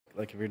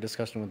like if you're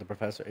discussing with the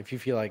professor, if you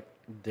feel like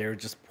they're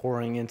just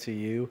pouring into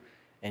you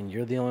and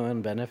you're the only one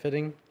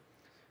benefiting,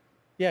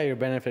 yeah, you're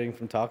benefiting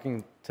from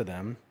talking to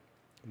them.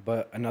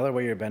 But another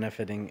way you're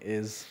benefiting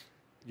is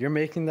you're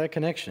making that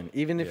connection.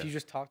 Even if Yeah. you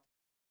just talk.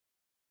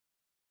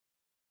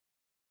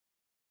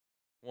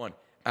 One,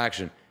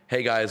 action.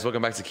 Hey guys,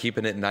 welcome back to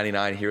Keeping It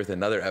 99 here with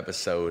another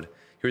episode.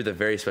 Here with a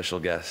very special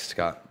guest.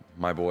 Got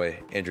my boy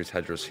Andrew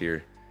Tadros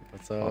here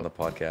What's up? on the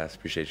podcast.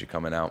 Appreciate you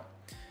coming out.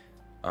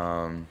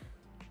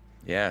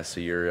 Yeah, so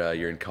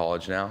you're in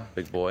college now,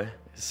 big boy.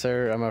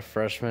 Sir, I'm a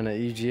freshman at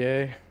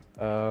UGA.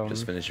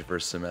 Just finished your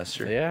first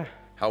semester. Yeah.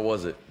 How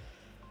was it?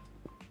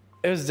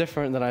 It was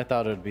different than I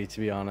thought it would be, to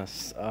be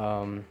honest.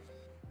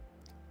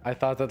 I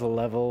thought that the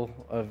level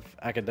of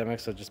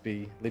academics would just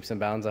be leaps and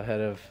bounds ahead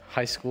of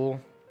high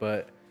school,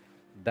 but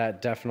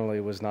that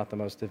definitely was not the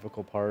most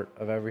difficult part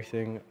of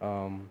everything.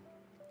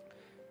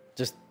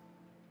 Just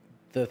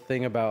the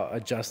thing about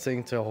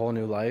adjusting to a whole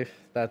new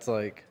life, that's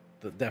like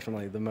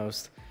definitely the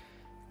most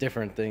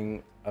different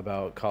thing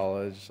about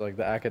college, like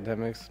the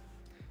academics.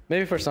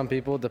 Maybe for some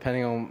people,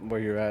 depending on where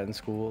you're at in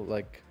school,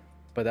 like,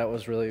 but that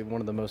was really one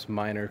of the most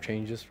minor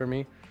changes for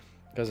me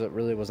because it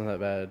really wasn't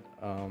that bad.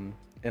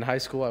 In high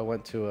school, I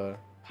went to a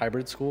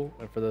hybrid school,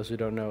 and for those who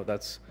don't know,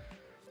 that's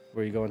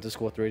where you go into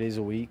school 3 days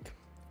a week,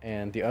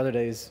 and the other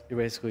days you're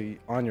basically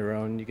on your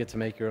own. You get to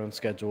make your own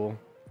schedule,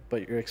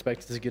 but you're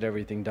expected to get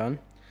everything done,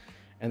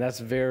 and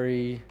that's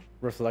very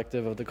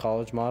reflective of the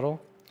college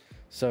model.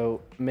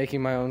 So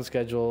making my own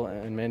schedule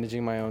and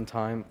managing my own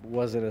time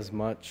wasn't as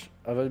much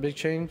of a big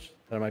change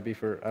that it might be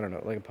for, I don't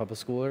know, like a public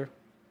schooler,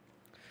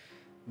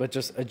 but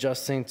just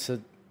adjusting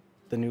to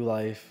the new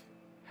life,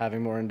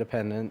 having more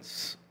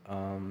independence,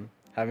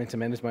 having to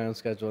manage my own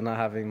schedule, not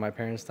having my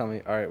parents tell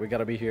me, all right, we got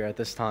to be here at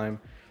this time,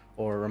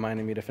 or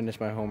reminding me to finish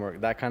my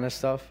homework, that kind of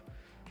stuff.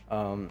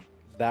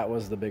 That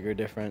was the bigger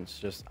difference.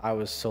 Just I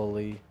was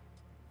solely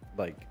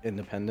like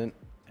independent,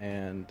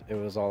 and it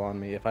was all on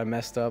me. If I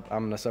messed up,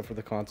 I'm gonna suffer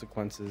the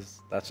consequences.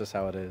 That's just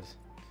how it is.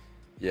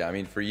 Yeah, I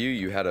mean, for you,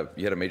 you had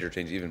a major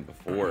change even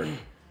before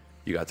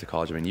you got to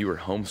college. I mean, you were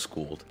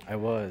homeschooled. I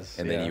was.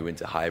 And then yeah. you went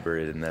to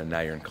hybrid, and then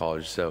now you're in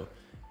college. So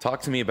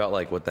talk to me about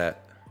like what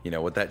that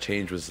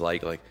change was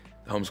like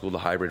homeschool to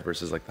hybrid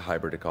versus like the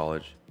hybrid to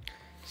college.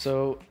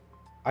 So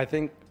I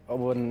think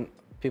when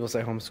people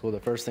say homeschool, the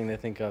first thing they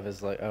think of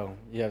is like, oh,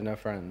 you have no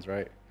friends,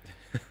 right?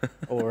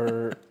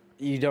 Or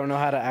you don't know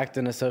how to act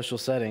in a social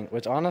setting,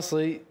 which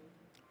honestly,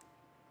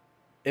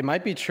 it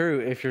might be true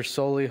if you're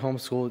solely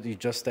homeschooled, you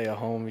just stay at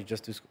home, you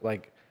just do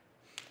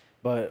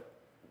but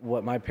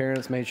what my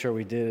parents made sure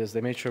we did is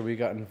they made sure we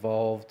got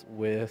involved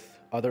with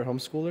other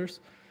homeschoolers.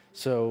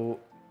 So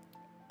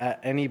at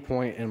any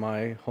point in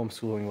my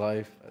homeschooling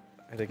life,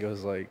 I think it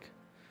was like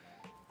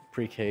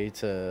pre-K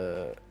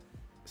to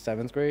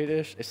 7th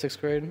grade-ish, 6th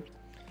grade,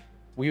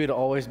 we would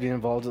always be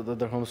involved with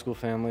other homeschool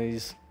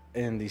families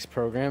in these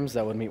programs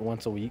that would meet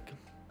once a week.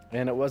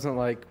 And it wasn't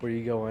like where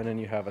you go in and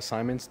you have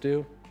assignments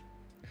due.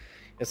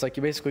 It's like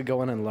you basically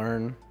go in and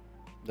learn.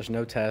 There's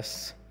no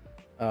tests.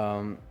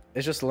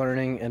 It's just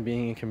learning and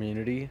being in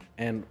community.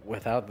 And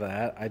without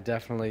that, I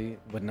definitely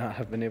would not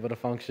have been able to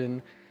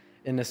function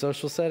in a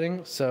social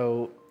setting.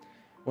 So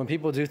when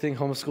people do think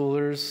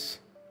homeschoolers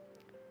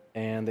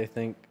and they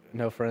think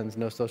no friends,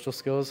 no social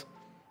skills,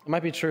 it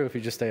might be true if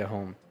you just stay at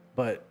home.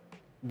 But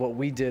what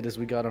we did is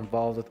we got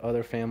involved with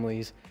other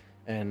families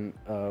and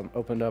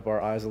opened up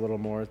our eyes a little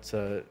more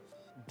to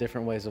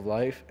different ways of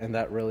life. And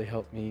that really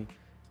helped me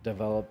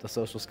develop the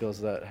social skills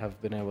that have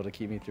been able to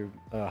keep me through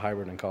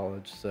hybrid in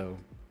college. So,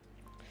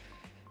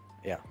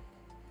 yeah.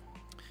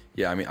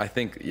 Yeah, I mean, I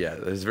think,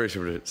 it's very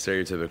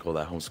stereotypical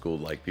that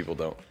homeschool, like, people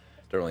don't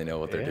really know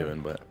what they're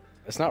doing, but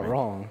it's not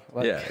wrong.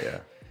 Like, yeah.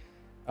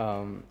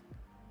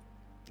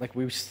 Like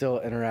we were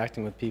still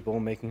interacting with people,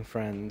 making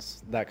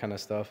friends, that kind of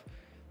stuff.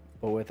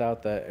 But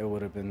without that, it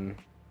would have been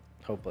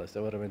hopeless.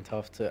 It would have been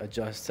tough to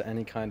adjust to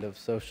any kind of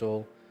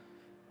social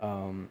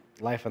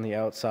life on the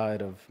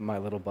outside of my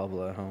little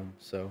bubble at home.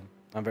 So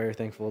I'm very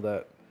thankful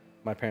that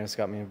my parents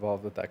got me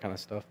involved with that kind of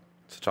stuff.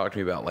 So talk to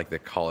me about like the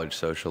college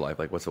social life.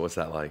 Like what's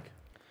that like?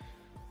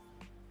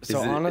 So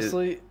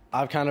honestly,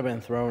 I've kind of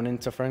been thrown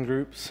into friend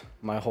groups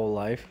my whole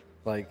life.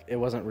 Like it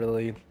wasn't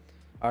really,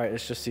 all right,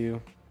 it's just you,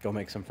 go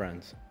make some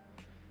friends.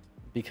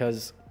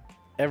 Because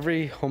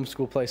every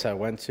homeschool place I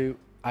went to,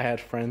 I had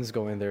friends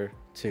going there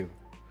too,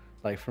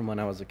 like from when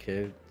I was a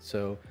kid.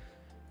 So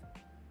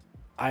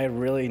I had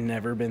really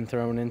never been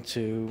thrown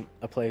into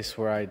a place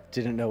where I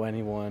didn't know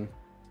anyone,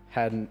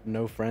 had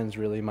no friends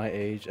really my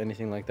age,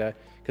 anything like that.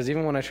 Because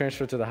even when I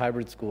transferred to the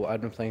hybrid school,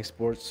 I'd been playing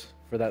sports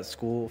for that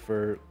school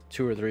for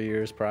 2 or 3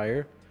 years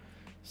prior.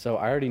 So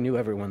I already knew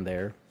everyone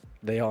there.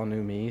 They all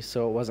knew me,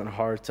 so it wasn't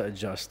hard to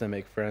adjust and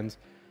make friends.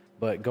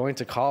 But going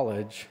to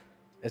college,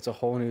 it's a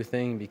whole new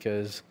thing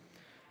because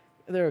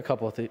there are a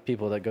couple of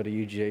people that go to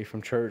UGA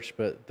from church,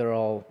 but they're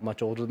all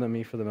much older than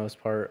me for the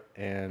most part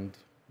and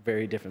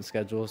very different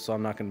schedules, so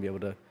I'm not going to be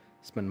able to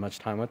spend much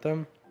time with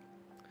them.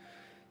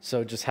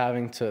 So just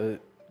having to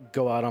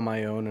go out on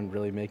my own and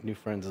really make new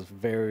friends is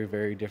very,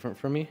 very different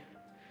for me.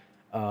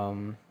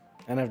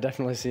 And I've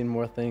definitely seen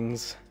more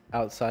things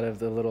outside of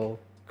the little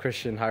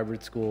Christian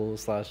hybrid school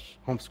slash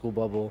homeschool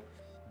bubble,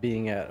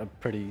 being at a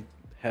pretty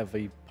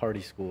heavy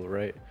party school,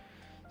 right?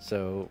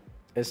 So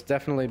it's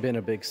definitely been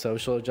a big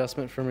social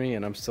adjustment for me,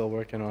 and I'm still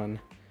working on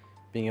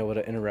being able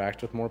to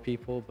interact with more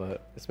people,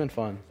 but it's been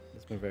fun.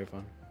 It's been very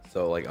fun.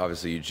 So like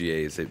obviously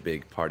UGA is a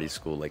big party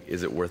school. Like,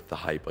 is it worth the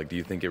hype? Like, do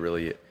you think it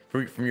really,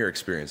 from your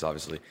experience,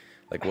 obviously,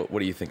 like what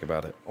do you think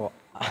about it? Well,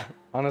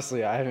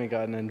 honestly, I haven't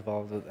gotten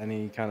involved with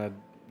any kind of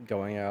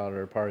going out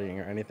or partying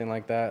or anything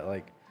like that.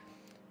 Like,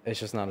 it's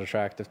just not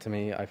attractive to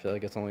me. I feel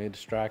like it's only a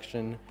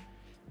distraction,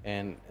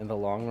 and in the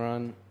long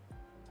run,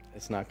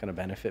 it's not going to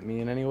benefit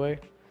me in any way.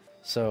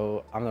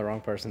 So I'm the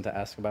wrong person to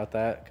ask about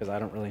that because I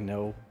don't really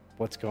know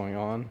what's going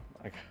on.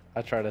 Like,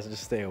 I try to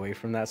just stay away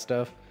from that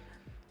stuff.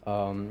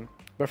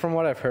 But from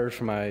what I've heard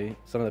from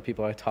some of the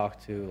people I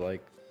talk to,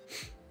 like,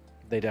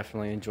 they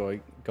definitely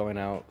enjoy going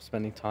out,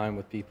 spending time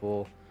with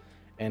people,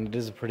 and it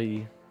is a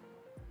pretty,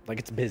 like,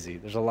 it's busy.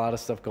 There's a lot of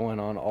stuff going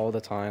on all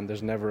the time.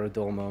 There's never a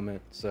dull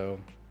moment. So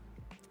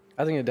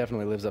I think it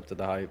definitely lives up to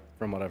the hype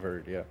from what I've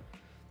heard, yeah.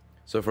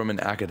 So from an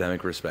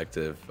academic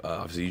perspective,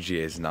 obviously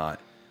UGA is not,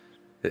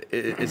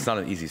 it's not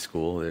an easy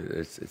school.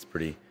 It's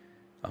pretty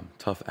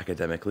tough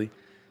academically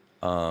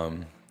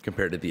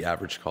compared to the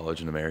average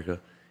college in America.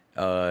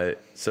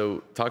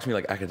 So talk to me,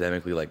 like,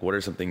 academically, like what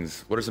are some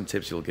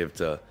tips you'll give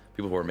to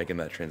people who are making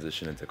that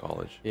transition into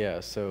college? Yeah,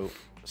 so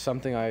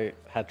something I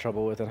had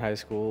trouble with in high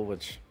school,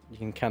 which you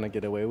can kind of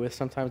get away with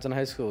sometimes in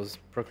high school, is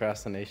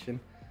procrastination.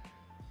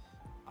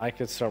 I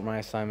could start my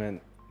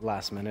assignment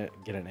last minute,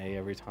 get an A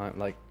every time.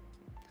 Like,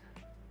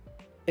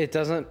 it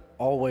doesn't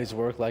always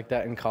work like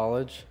that in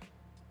college.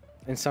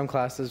 In some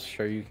classes,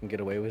 sure, you can get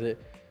away with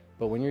it.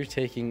 But when you're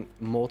taking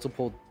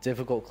multiple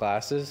difficult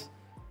classes,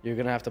 you're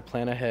going to have to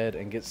plan ahead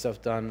and get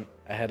stuff done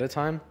ahead of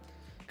time.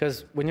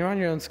 Because when you're on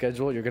your own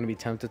schedule, you're going to be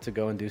tempted to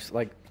go and do,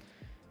 like,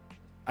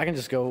 I can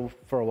just go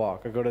for a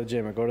walk or go to the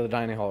gym or go to the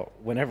dining hall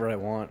whenever I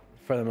want,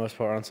 for the most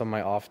part, on some of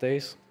my off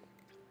days.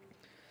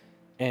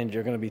 And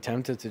you're going to be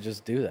tempted to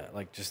just do that.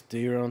 Like, just do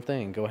your own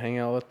thing. Go hang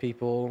out with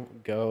people.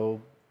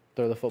 Go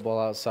throw the football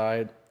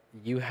outside.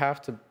 You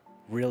have to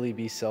really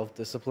be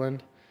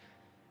self-disciplined.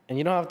 And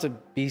you don't have to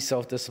be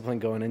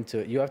self-disciplined going into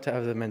it. You have to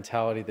have the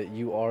mentality that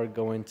you are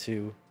going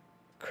to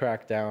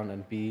crack down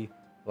and be,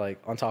 like,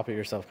 on top of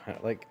yourself. Kind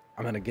of like,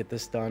 I'm going to get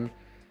this done.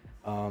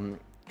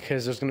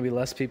 Because there's going to be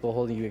less people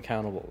holding you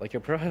accountable. Like,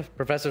 your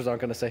professors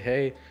aren't going to say,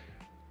 hey,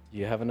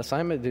 you have an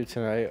assignment due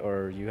tonight,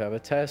 or you have a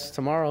test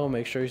tomorrow,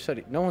 make sure you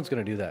study. No one's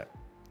going to do that.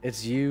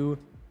 It's you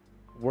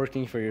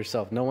working for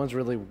yourself. No one's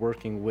really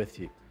working with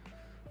you.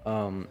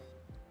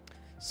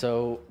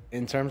 So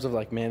in terms of,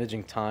 like,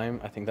 managing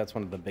time, I think that's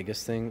one of the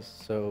biggest things.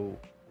 So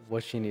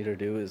what you need to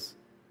do is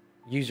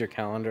use your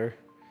calendar,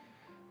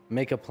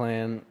 make a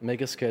plan, make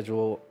a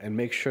schedule, and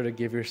make sure to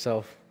give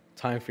yourself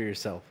time for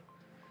yourself.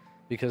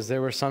 Because there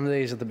were some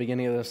days at the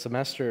beginning of the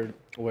semester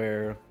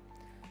where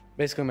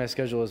basically my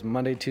schedule was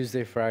Monday,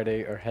 Tuesday,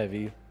 Friday are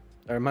heavy,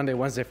 or Monday,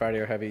 Wednesday, Friday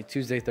are heavy.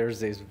 Tuesday,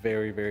 Thursday is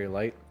very, very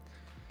light.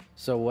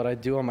 So what I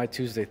do on my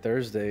Tuesday,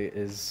 Thursday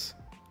is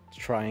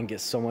try and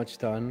get so much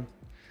done.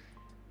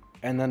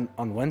 And then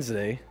on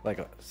Wednesday,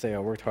 like, say I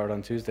worked hard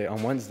on Tuesday,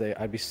 on Wednesday,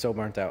 I'd be so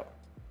burnt out.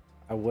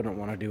 I wouldn't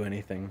want to do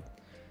anything.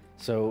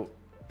 So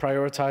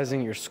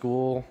prioritizing your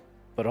school,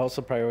 but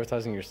also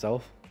prioritizing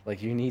yourself.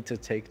 Like, you need to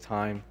take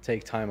time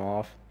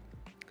off.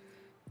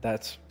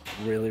 That's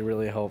really,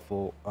 really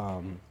helpful,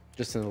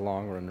 just in the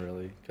long run,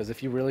 really. Because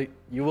if you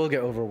will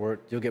get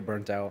overworked, you'll get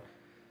burnt out.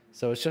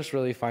 So it's just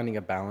really finding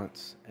a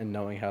balance and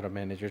knowing how to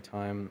manage your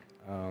time,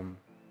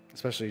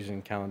 especially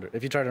using calendar.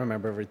 If you try to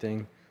remember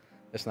everything,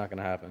 it's not going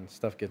to happen.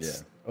 Stuff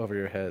gets over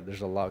your head.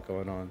 There's a lot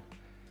going on.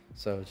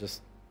 So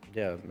just,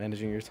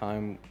 managing your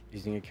time,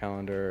 using a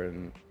calendar,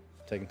 and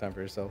taking time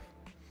for yourself.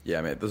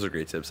 Yeah, man, those are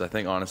great tips. I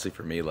think, honestly,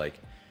 for me, like,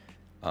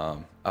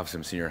 obviously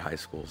I'm senior in high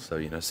school, so,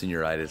 you know,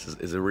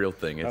 senioritis is a real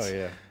thing.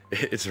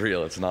 It's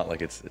real. It's not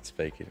like it's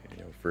fake. You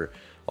know, for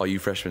all you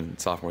freshmen,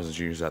 sophomores, and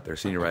juniors out there,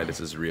 senioritis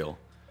is real.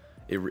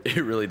 It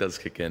really does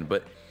kick in.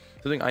 But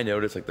something I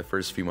noticed, like, the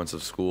first few months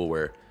of school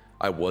where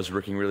I was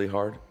working really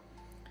hard,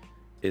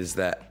 is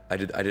that I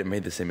didn't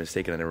make the same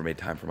mistake, and I never made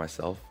time for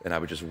myself, and I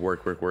would just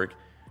work, to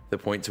the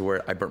point to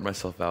where I burnt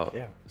myself out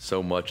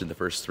so much in the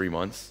first 3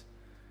 months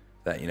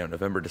that, you know,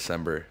 November,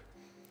 December,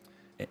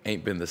 it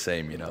ain't been the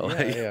same, you know.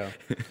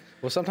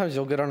 Well, sometimes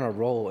you'll get on a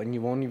roll and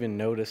you won't even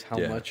notice how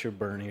much you're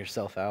burning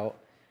yourself out,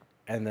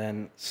 and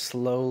then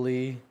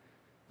slowly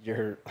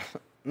your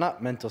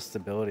not mental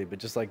stability, but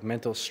just, like,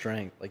 mental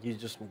strength, like, you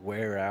just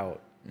wear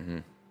out. Mm-hmm.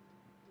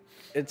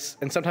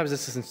 And sometimes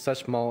it's just in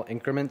such small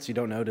increments you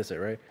don't notice it,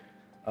 right?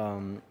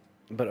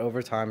 But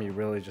over time you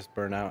really just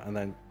burn out, and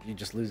then you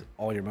just lose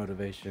all your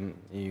motivation.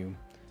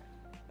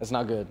 It's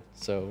not good.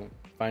 So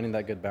finding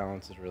that good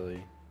balance is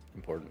really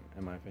important,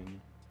 in my opinion.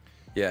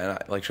 Yeah,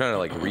 and trying to,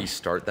 like,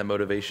 restart that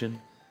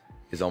motivation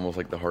is almost,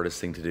 like, the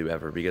hardest thing to do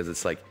ever, because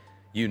it's like,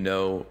 you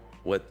know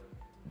what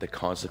the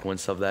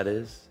consequence of that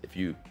is if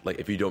you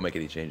don't make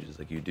any changes.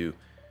 Like, you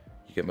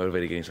get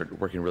motivated again, start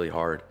working really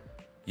hard,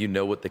 you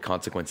know what the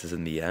consequences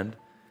in the end,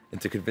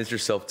 and to convince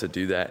yourself to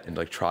do that and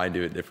like try and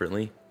do it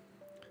differently,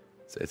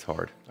 it's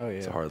hard. Oh yeah,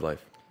 it's a hard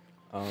life.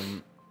 I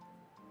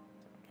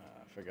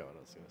forgot what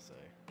I was gonna say.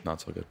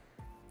 Not so good.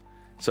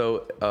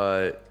 So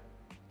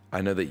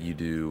I know that you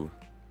do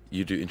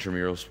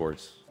intramural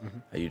sports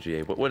at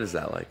UGA. What is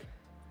that like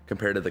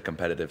compared to the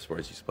competitive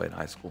sports you used to play in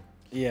high school?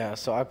 Yeah,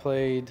 so I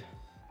played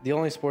the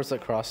only sports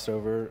that crossed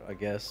over, I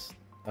guess,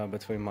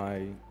 between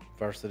my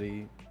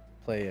varsity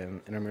play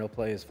and intramural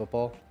play is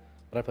football.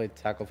 But I played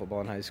tackle football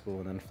in high school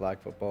and then flag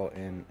football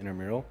in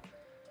intramural.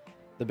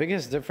 The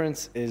biggest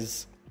difference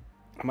is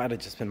it might have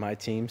just been my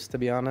teams, to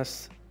be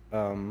honest.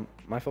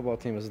 My football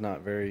team was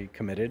not very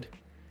committed.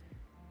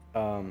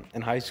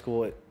 In high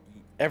school,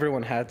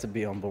 everyone had to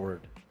be on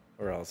board,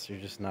 or else you're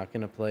just not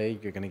going to play.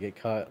 You're going to get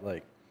cut.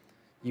 Like,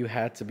 you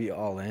had to be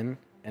all in,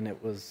 and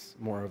it was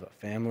more of a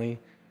family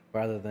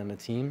rather than a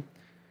team.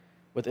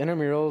 With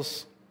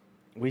intramurals,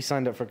 we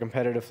signed up for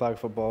competitive flag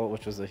football,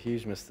 which was a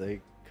huge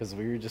mistake because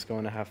we were just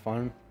going to have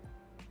fun.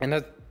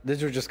 And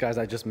these were just guys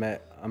I just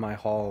met on my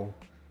hall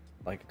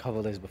like a couple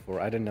of days before.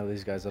 I didn't know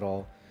these guys at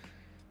all.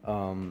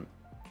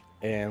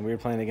 And we were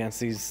playing against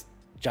these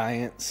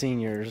giant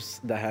seniors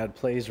that had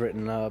plays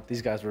written up.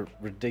 These guys were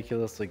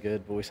ridiculously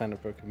good, but we signed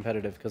up for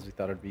competitive because we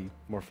thought it'd be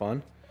more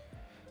fun.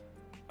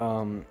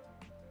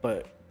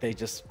 But they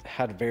just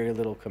had very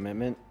little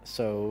commitment,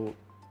 so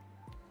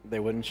they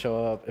wouldn't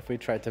show up if we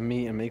tried to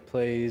meet and make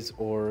plays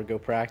or go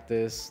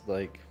practice.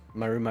 Like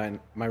my roommate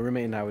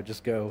and I would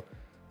just go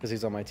because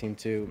he's on my team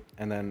too,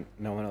 and then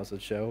no one else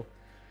would show.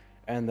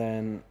 And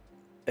then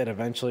it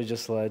eventually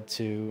just led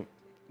to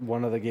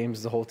one of the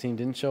games the whole team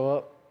didn't show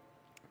up.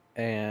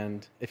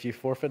 And if you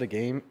forfeit a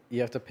game,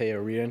 you have to pay a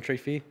re-entry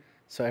fee.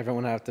 So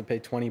everyone have to pay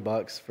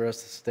 $20 for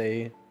us to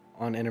stay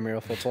on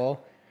intramural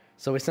football.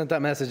 So we sent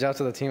that message out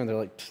to the team, and they're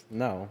like,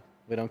 no,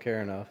 we don't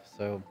care enough.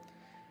 So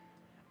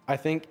I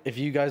think if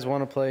you guys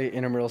want to play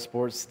intramural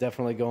sports,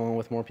 definitely go in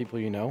with more people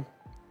you know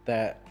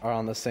that are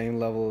on the same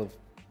level of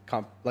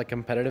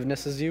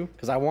competitiveness as you.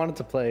 Because I wanted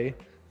to play.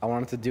 I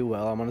wanted to do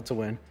well. I wanted to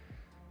win.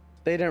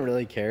 They didn't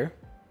really care.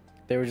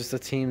 They were just a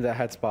team that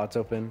had spots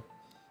open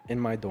in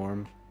my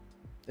dorm.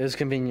 It was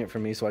convenient for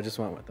me, so I just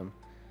went with them.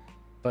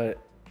 But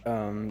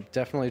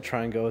definitely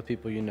try and go with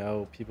people you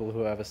know, people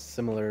who have a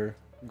similar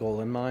goal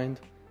in mind.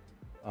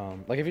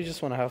 Like if you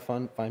just want to have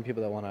fun, find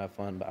people that want to have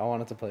fun. But I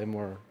wanted to play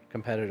more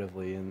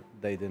competitively, and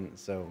they didn't.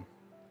 So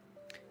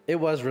it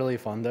was really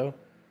fun, though.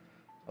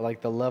 Like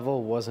the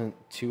level wasn't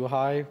too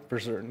high for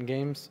certain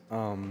games.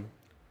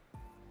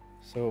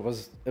 So it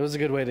was a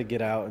good way to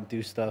get out and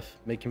do stuff,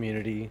 make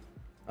community.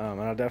 And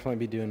I'll definitely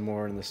be doing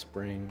more in the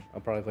spring.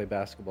 I'll probably play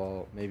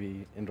basketball,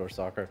 maybe indoor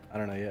soccer. I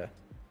don't know yet,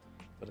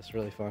 but it's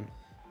really fun.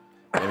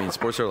 I mean,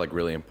 sports are like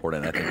really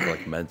important, I think, for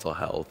like mental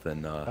health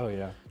and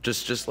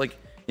just like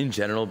in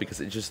general,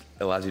 because it just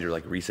allows you to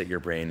like reset your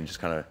brain and just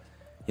kind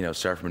of,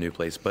 start from a new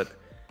place. But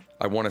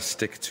I want to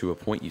stick to a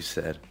point you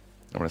said.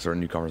 I want to start a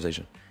new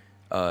conversation.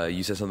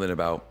 You said something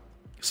about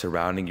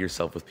surrounding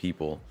yourself with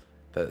people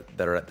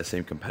that are at the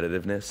same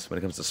competitiveness when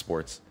it comes to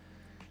sports.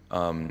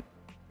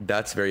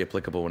 That's very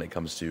applicable when it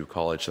comes to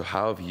college. So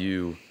how have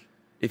you,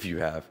 if you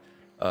have,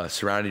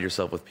 surrounded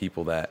yourself with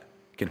people that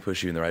can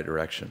push you in the right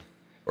direction?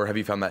 Or have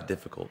you found that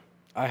difficult?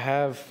 I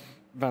have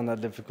found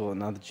that difficult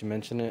now that you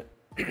mention it.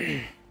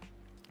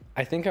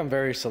 I think I'm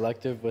very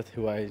selective with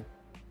who I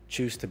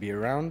choose to be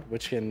around,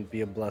 which can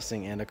be a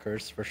blessing and a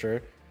curse for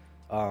sure.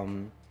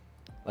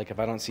 Like if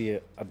I don't see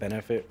a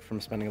benefit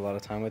from spending a lot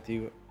of time with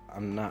you,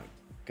 I'm not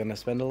going to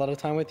spend a lot of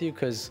time with you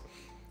because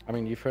I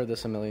mean, you've heard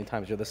this a million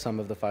times. You're the sum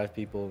of the 5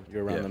 people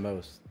you're around the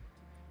most.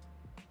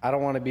 I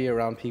don't want to be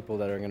around people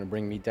that are going to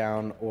bring me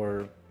down,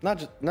 or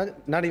not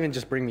even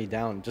just bring me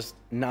down, just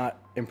not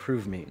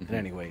improve me in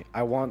any way.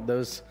 I want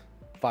those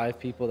 5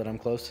 people that I'm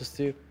closest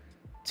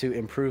to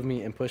improve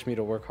me and push me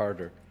to work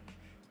harder.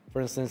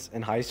 For instance,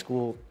 in high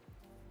school,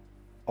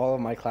 all of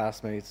my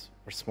classmates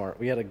were smart.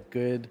 We had a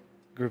good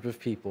group of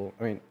people.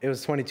 I mean, it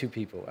was 22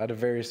 people. I had a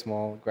very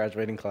small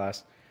graduating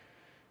class.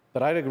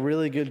 But I had a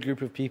really good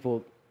group of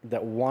people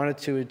that wanted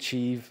to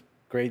achieve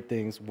great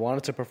things,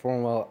 wanted to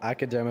perform well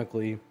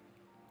academically,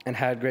 and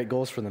had great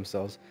goals for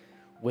themselves.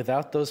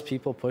 Without those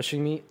people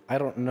pushing me, I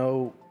don't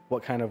know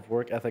what kind of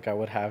work ethic I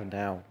would have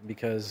now,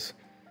 because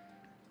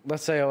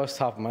let's say I was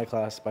top of my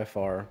class by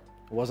far,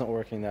 wasn't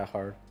working that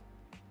hard.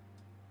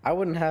 I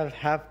wouldn't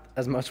have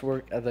as much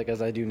work ethic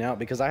as I do now,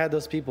 because I had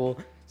those people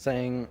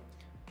saying,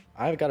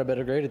 I've got a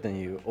better grade than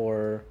you,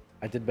 or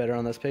I did better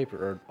on this paper,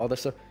 or all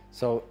this stuff.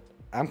 So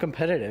I'm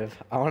competitive.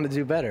 I want to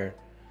do better.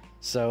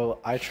 So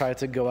I tried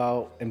to go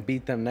out and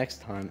beat them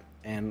next time,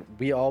 and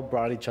we all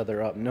brought each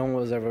other up. No one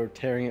was ever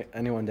tearing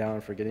anyone down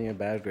for getting a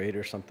bad grade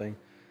or something.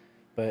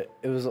 But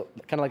it was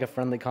kind of like a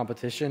friendly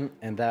competition,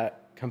 and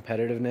that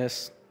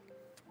competitiveness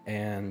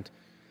and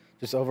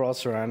just overall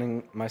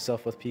surrounding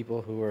myself with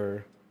people who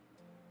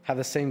have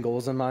the same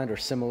goals in mind or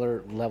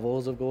similar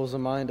levels of goals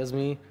in mind as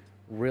me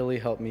really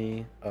helped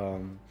me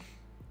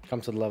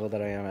come to the level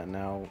that I am at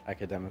now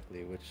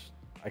academically, which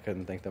I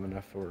couldn't thank them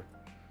enough for.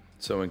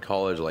 So in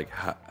college, like,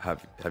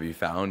 have you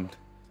found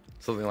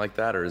something like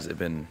that, or has it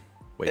been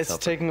way tougher?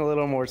 It's taking a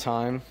little more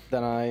time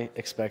than I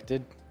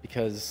expected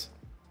because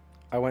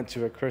I went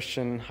to a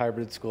Christian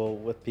hybrid school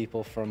with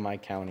people from my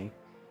county.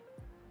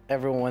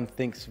 Everyone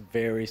thinks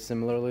very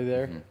similarly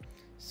there. Mm-hmm.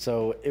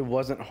 So it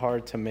wasn't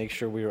hard to make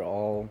sure we were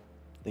all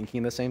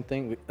thinking the same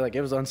thing. Like,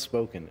 it was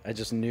unspoken. I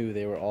just knew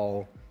they were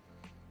all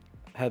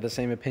had the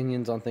same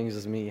opinions on things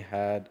as me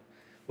had,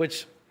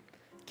 which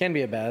can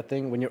be a bad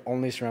thing. When you're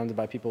only surrounded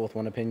by people with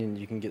one opinion,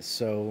 you can get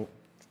so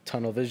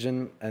tunnel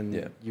vision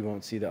and you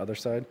won't see the other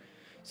side.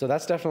 So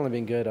that's definitely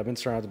been good. I've been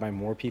surrounded by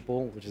more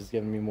people, which has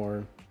given me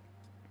more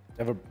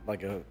of a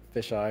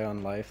fisheye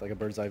on life, like a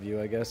bird's eye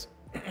view, I guess.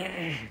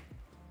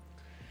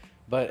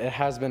 But it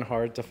has been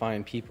hard to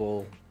find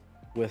people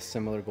with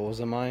similar goals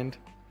in mind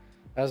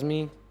as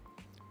me.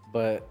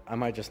 But I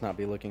might just not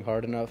be looking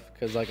hard enough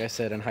because, like I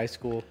said, in high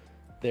school,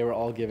 they were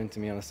all given to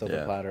me on a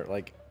silver platter.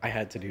 Like, I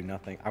had to do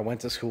nothing. I went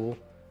to school.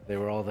 They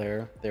were all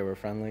there. They were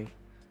friendly,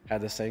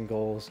 had the same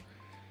goals.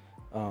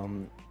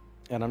 And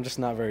I'm just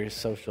not very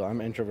social.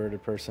 I'm an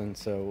introverted person.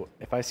 So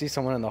if I see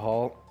someone in the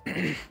hall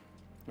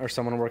or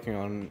someone working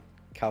on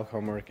calc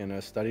homework in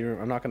a study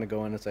room, I'm not going to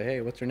go in and say,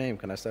 hey, what's your name?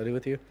 Can I study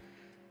with you?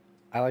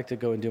 I like to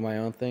go and do my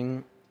own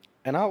thing.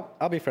 And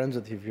I'll be friends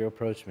with you if you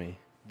approach me.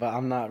 But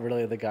I'm not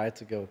really the guy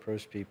to go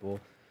approach people,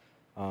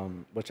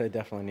 which I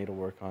definitely need to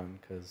work on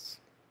because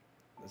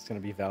it's going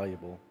to be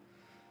valuable.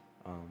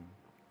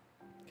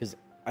 Because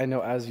I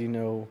know, as you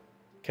know,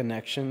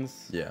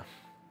 connections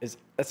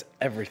that's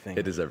everything.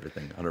 It is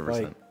everything,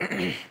 100%.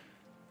 Like,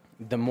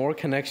 the more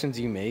connections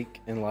you make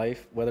in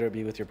life, whether it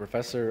be with your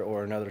professor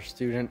or another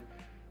student,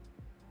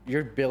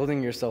 you're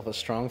building yourself a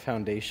strong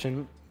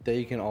foundation that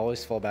you can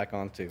always fall back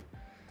onto.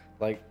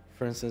 Like,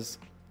 for instance,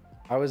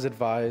 I was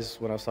advised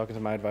when I was talking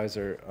to my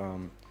advisor,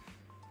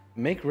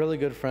 make really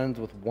good friends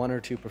with one or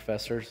two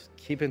professors.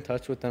 Keep in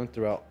touch with them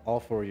throughout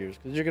all 4 years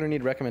because you're going to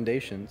need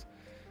recommendations.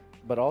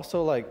 But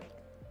also, like,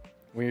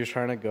 when you're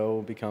trying to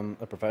go become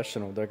a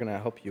professional, they're going to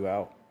help you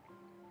out.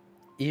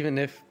 Even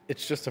if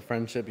it's just a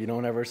friendship, you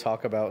don't ever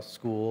talk about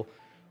school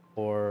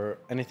or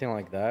anything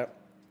like that,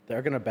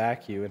 they're going to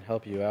back you and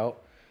help you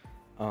out.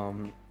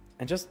 And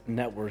just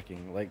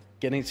networking, like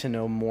getting to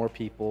know more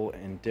people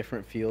in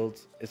different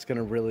fields, it's going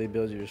to really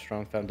build you a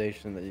strong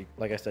foundation that you,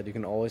 like I said, you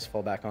can always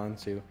fall back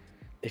onto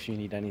if you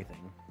need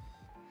anything.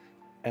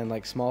 And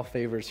like small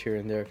favors here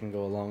and there can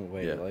go a long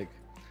way. Like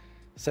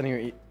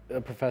sending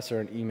a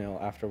professor an email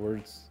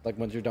afterwards, like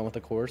once you're done with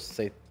the course,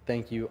 say,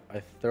 thank you,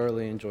 I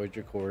thoroughly enjoyed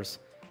your course.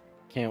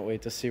 Can't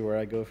wait to see where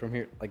I go from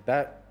here. Like,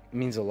 that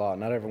means a lot.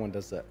 Not everyone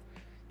does that.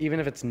 Even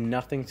if it's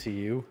nothing to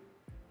you,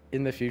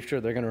 in the future,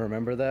 they're going to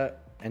remember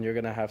that, and you're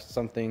going to have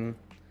something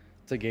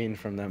to gain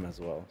from them as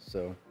well.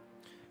 So,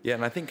 yeah,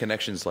 and I think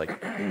connections,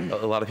 like,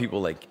 a lot of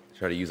people, like,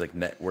 try to use, like,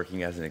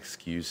 networking as an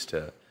excuse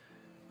to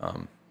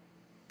kind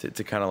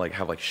of, like,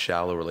 have, like,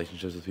 shallow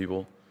relationships with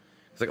people.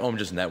 It's like, oh, I'm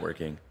just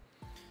networking.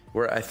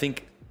 Where I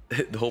think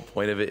the whole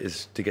point of it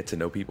is to get to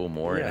know people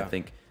more, and I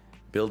think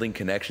building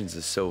connections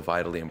is so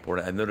vitally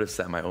important. I've noticed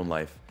that in my own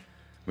life.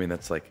 I mean,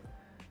 that's like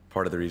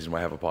part of the reason why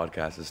I have a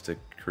podcast is to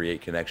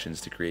create connections,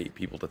 to create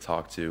people to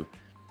talk to,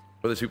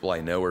 whether it's people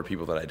I know or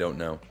people that I don't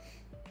know.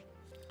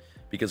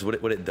 Because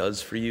what it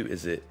does for you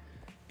is it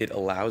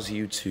allows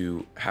you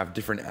to have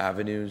different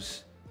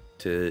avenues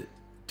to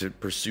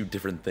pursue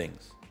different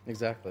things.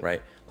 Exactly.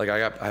 Right? Like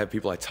I have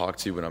people I talk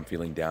to when I'm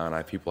feeling down. I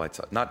have people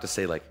not to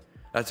say like,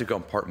 not to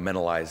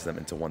compartmentalize them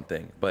into one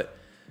thing, but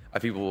I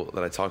have people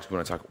that I talk to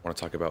when I want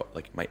to talk about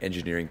like my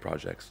engineering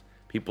projects.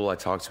 People I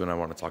talk to when I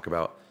want to talk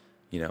about,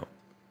 you know,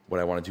 what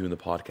I want to do in the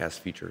podcast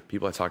feature.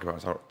 People I talk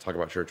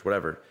about church,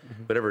 whatever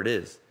it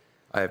is.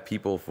 I have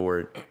people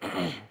for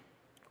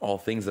all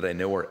things that I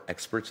know are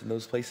experts in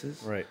those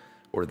places, right?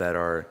 Or that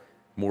are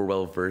more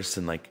well versed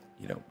than like,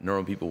 you know,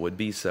 normal people would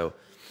be. So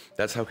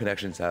that's how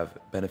connections have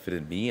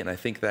benefited me. And I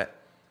think that,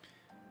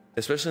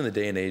 especially in the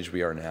day and age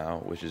we are now,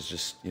 which is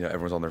just, you know,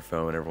 everyone's on their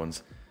phone,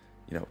 everyone's,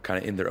 you know,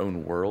 kind of in their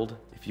own world,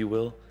 if you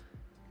will.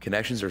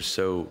 Connections are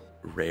so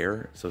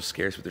rare, so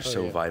scarce, but they're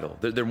so vital.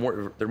 They're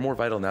more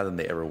vital now than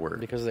they ever were.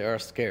 Because they are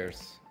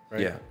scarce,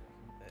 right? Yeah.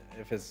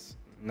 If it's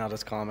not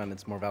as common,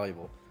 it's more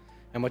valuable.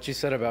 And what you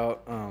said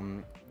about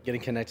getting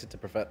connected to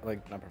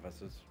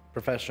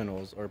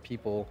professionals or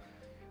people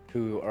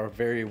who are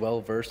very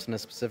well versed in a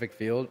specific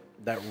field,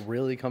 that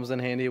really comes in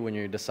handy when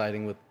you're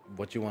deciding with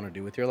what you want to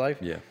do with your life.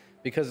 Yeah.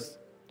 Because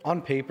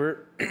on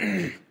paper,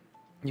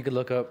 you could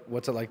look up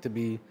what's it like to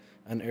be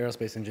an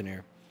aerospace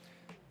engineer.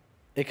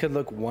 It could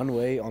look one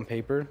way on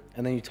paper,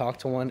 and then you talk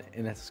to one,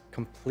 and it's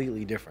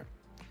completely different.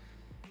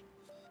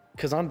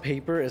 Because on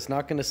paper, it's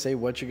not going to say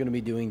what you're going to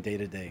be doing day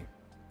to day.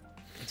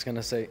 It's going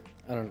to say,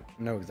 I don't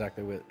know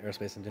exactly what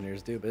aerospace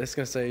engineers do, but it's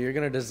going to say you're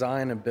going to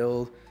design and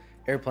build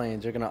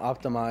airplanes. You're going to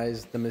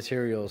optimize the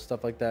materials,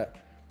 stuff like that.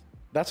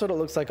 That's what it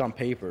looks like on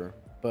paper.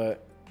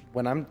 But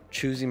when I'm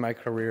choosing my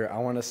career, I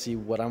want to see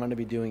what I'm going to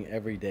be doing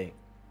every day.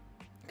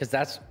 Because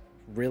that's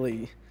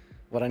really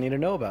what I need to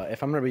know about.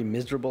 If I'm going to be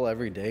miserable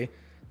every day,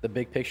 the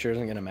big picture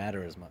isn't going to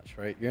matter as much,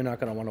 right? You're not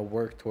going to want to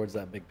work towards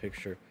that big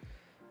picture.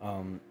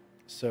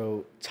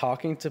 So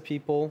talking to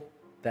people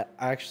that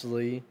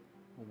actually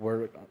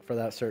work for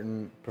that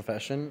certain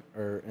profession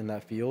or in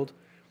that field,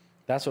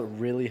 that's what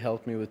really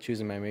helped me with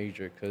choosing my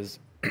major. Because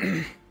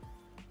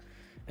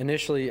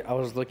initially I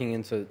was looking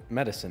into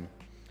medicine.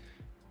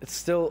 It's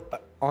still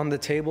on the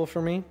table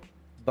for me,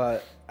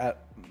 but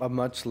at a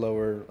much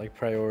lower like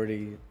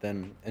priority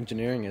than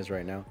engineering is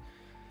right now.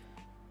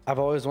 I've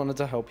always wanted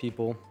to help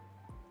people.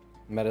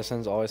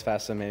 Medicine's always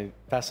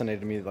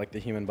fascinated me. Like, the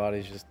human body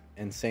is just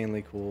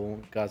insanely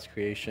cool. God's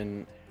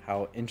creation,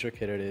 how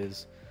intricate it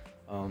is.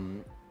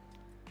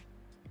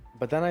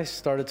 But then I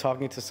started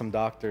talking to some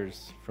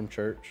doctors from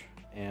church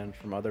and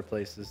from other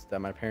places that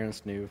my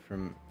parents knew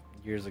from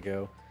years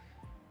ago.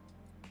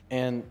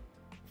 And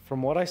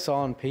from what I saw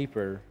on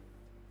paper,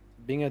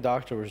 being a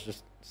doctor was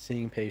just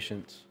seeing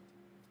patients,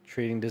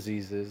 treating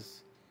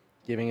diseases,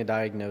 giving a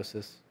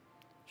diagnosis.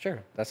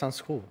 Sure, that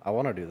sounds cool. I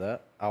want to do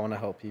that. I want to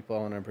help people. I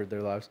want to improve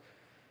their lives.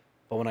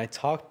 But when I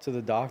talk to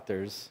the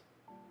doctors,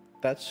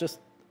 that's just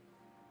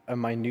a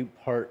minute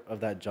part of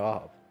that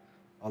job.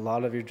 A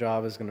lot of your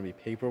job is going to be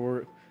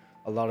paperwork.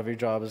 A lot of your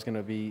job is going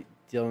to be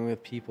dealing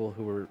with people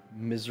who are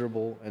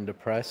miserable and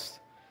depressed.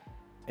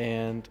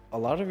 And a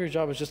lot of your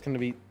job is just going to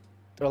be,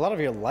 or a lot of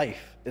your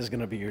life is going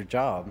to be your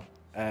job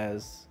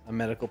as a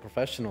medical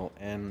professional.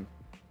 And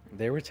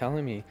they were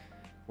telling me,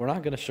 we're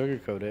not going to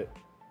sugarcoat it.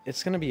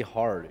 It's going to be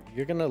hard.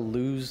 You're going to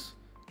lose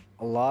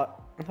a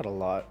lot, not a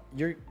lot.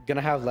 You're going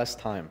to have less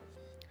time.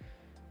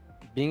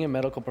 Being a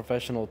medical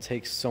professional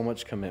takes so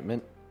much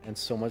commitment and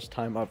so much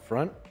time up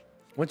front.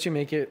 Once you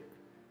make it,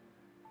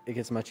 it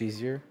gets much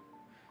easier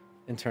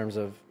in terms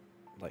of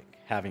like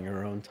having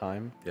your own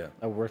time,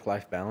 a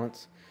work-life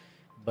balance.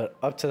 But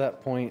up to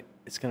that point,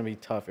 it's going to be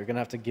tough. You're going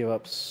to have to give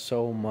up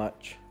so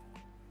much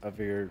of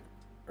your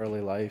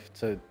early life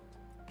to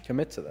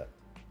commit to that.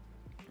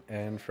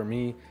 And for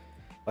me,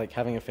 like,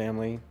 having a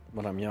family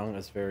when I'm young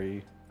is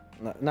very,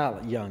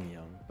 not young,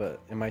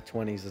 but in my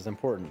 20s is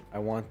important. I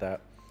want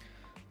that.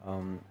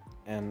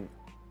 And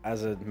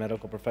as a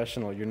medical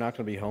professional, you're not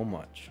going to be home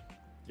much.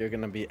 You're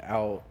going to be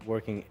out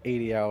working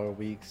 80-hour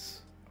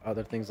weeks,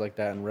 other things like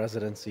that in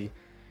residency.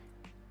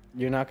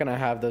 You're not going to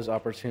have those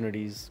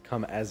opportunities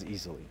come as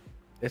easily.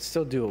 It's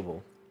still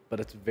doable, but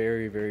it's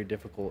very, very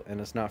difficult, and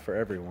it's not for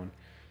everyone.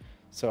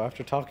 So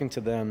after talking to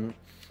them,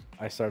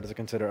 I started to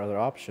consider other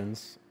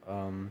options.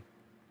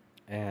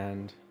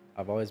 And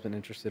I've always been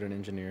interested in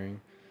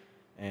engineering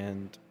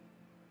and,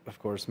 of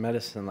course,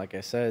 medicine, like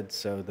I said.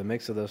 So the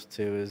mix of those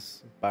two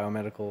is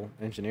biomedical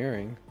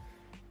engineering.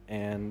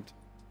 And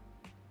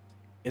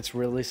it's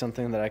really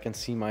something that I can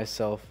see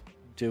myself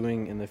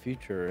doing in the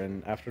future.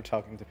 And after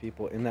talking to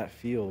people in that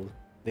field,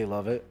 they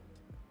love it.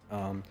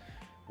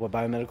 What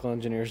biomedical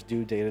engineers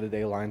do day to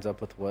day lines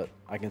up with what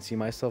I can see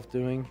myself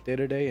doing day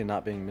to day and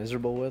not being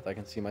miserable with. I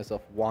can see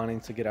myself wanting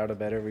to get out of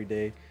bed every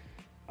day.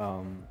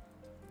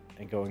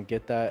 And go and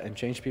get that and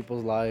change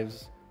people's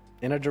lives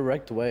in a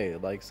direct way.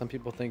 Like, some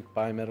people think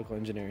biomedical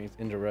engineering is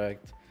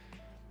indirect.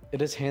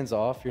 It is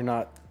hands-off. You're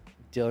not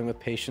dealing with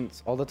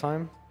patients all the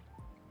time.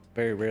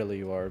 Very rarely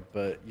you are,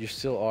 but you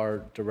still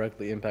are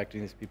directly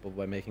impacting these people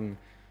by making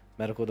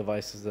medical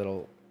devices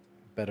that'll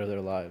better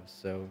their lives.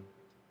 So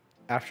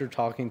after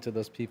talking to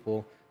those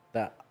people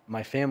that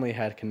my family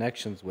had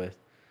connections with,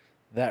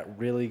 that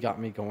really got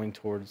me going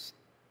towards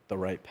the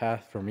right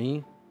path for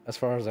me, as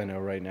far as I know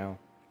right now.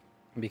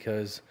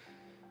 Because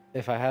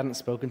if I hadn't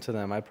spoken to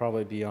them, I'd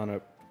probably be on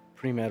a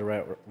pre-med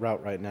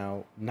route right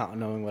now, not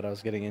knowing what I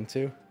was getting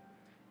into,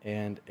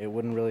 and it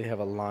wouldn't really have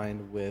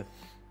aligned with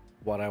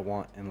what I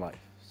want in life.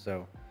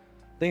 So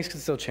things can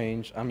still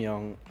change. I'm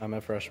young. I'm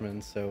a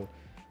freshman, so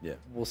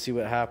we'll see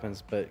what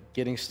happens. But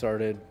getting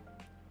started,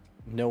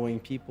 knowing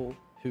people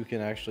who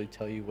can actually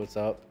tell you what's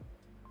up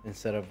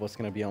instead of what's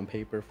going to be on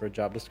paper for a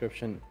job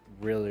description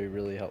really,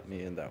 really helped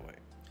me in that way.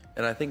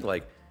 And I think,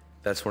 like,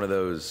 that's one of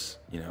those,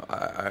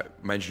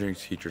 my engineering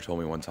teacher told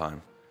me one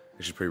time,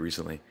 actually pretty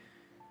recently,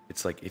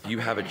 it's like, if you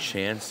have a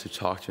chance to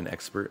talk to an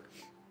expert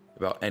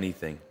about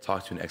anything,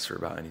 talk to an expert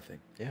about anything.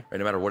 Yeah. Right?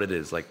 No matter what it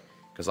is. Like,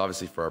 because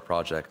obviously for our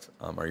project,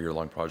 our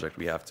year-long project,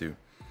 we have to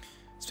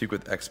speak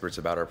with experts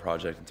about our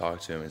project and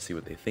talk to them and see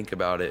what they think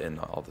about it and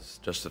all this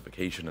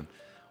justification and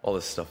all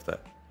this stuff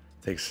that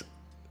takes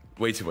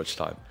way too much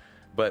time.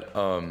 But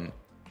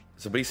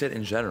he said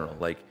in general,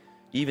 like,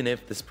 even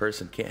if this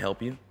person can't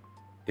help you,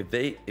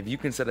 if you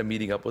can set a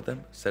meeting up with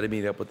them,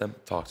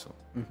 talk to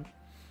them.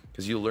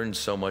 Because you'll learn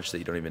so much that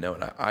you don't even know.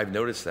 And I've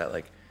noticed that,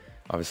 like,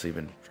 obviously I've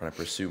been trying to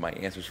pursue my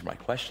answers for my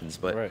questions,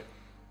 but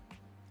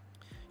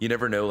you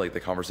never know, like, the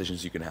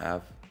conversations you can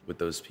have with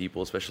those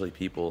people, especially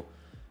people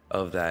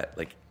of that,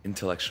 like,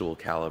 intellectual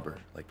caliber,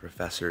 like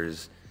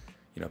professors,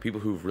 people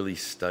who've really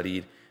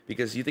studied.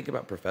 Because you think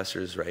about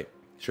professors, right?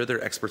 Sure,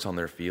 they're experts on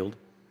their field,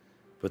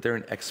 but they're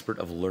an expert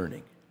of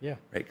learning. Yeah.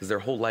 Right? Because their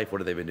whole life, what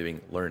have they been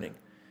doing? Learning.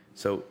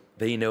 So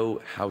they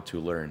know how to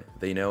learn.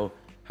 They know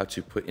how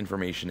to put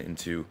information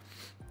into,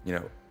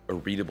 a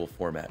readable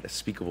format, a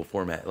speakable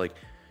format. Like,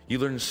 you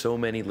learn so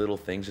many little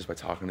things just by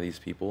talking to these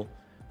people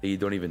that you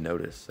don't even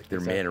notice. Like, their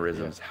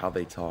mannerisms, how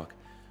they talk,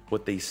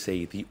 what they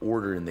say, the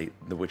order in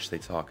the which they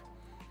talk.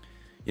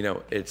 You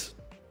know, it's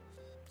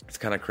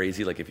kind of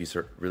crazy. Like if you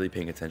start really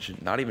paying attention,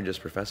 not even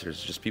just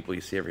professors, just people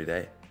you see every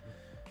day,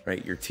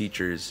 right? Your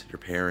teachers, your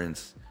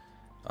parents,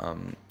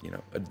 you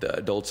know, the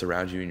adults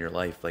around you in your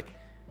life. Like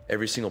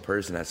every single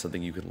person has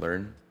something you can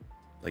learn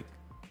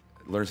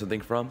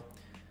something from.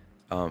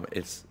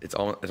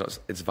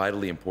 It's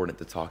vitally important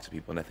to talk to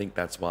people, and I think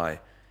that's why,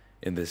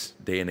 in this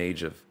day and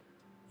age of,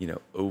 you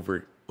know,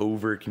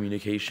 over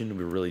communication,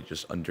 we're really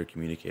just under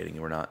communicating,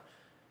 and we're not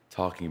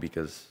talking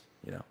because,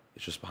 you know,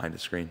 it's just behind a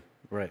screen.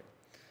 Right.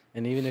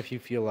 And even if you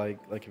feel like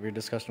if you're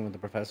discussing with the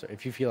professor,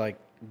 if you feel like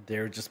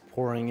they're just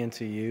pouring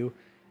into you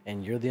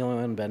and you're the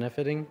only one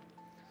benefiting,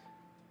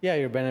 yeah,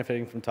 you're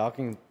benefiting from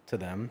talking to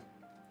them.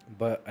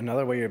 But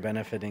another way you're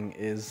benefiting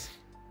is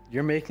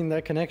you're making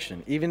that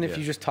connection. Even if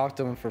you just talk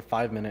to them for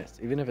 5 minutes,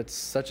 even if it's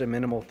such a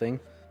minimal thing,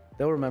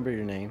 they'll remember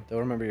your name. They'll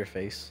remember your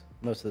face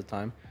most of the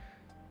time.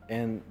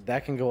 And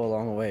that can go a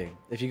long way.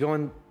 If you go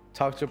and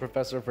talk to a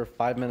professor for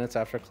 5 minutes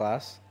after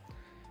class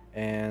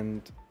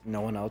and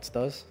no one else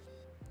does,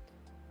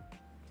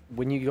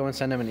 when you go and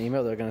send them an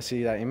email, they're going to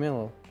see that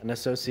email and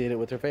associate it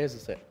with your face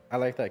and say, I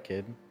like that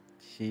kid.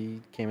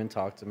 He came and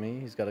talked to me.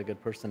 He's got a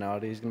good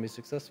personality. He's going to be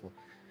successful.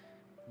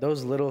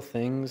 Those little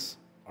things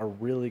are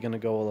really going to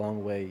go a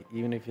long way,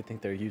 even if you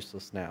think they're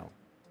useless now.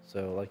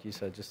 So like you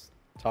said, just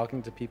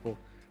talking to people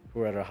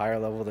who are at a higher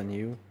level than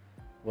you,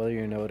 whether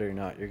you know it or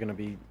not, you're going to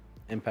be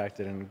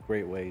impacted in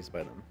great ways by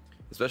them.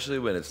 Especially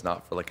when it's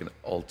not for like an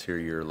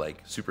ulterior,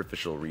 like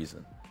superficial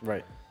reason.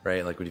 Right.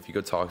 Right. Like if you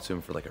go talk to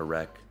him for like a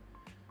rec,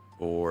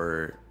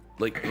 or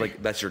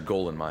like that's your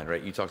goal in mind,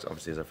 right? You talk to,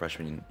 obviously as a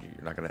freshman,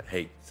 you're not gonna,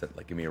 hey,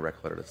 like give me a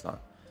rec letter. That's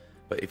not.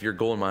 But if your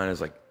goal in mind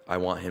is like, I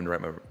want him to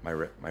write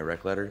my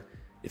rec letter,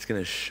 it's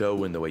gonna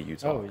show in the way you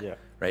talk. Oh yeah.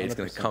 Right. 100%. It's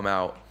gonna come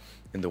out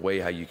in the way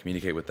how you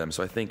communicate with them.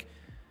 So I think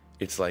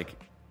it's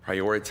like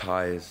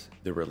prioritize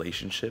the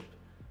relationship,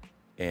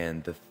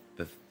 and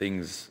the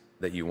things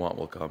that you want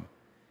will come.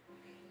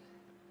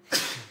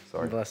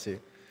 Sorry. Bless you.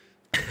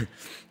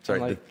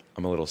 Sorry,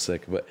 I'm a little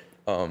sick, but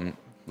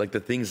like the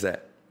things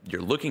that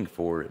you're looking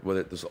for,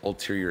 whether those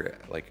ulterior,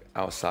 like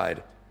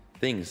outside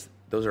things,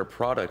 those are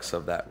products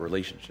of that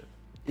relationship.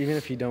 Even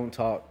if you don't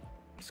talk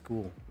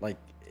school, like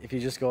if you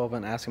just go up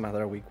and ask them how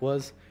their week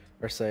was,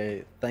 or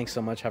say, thanks so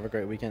much, have a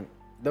great weekend,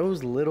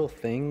 those little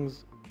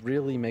things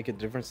really make a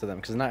difference to them,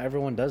 because not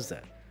everyone does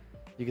that.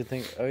 You could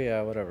think, oh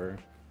yeah, whatever,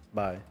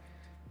 bye.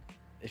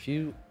 If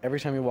you, every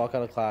time you walk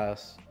out of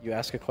class, you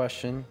ask a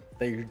question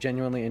that you're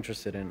genuinely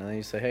interested in, and then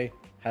you say, hey,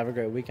 have a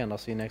great weekend, I'll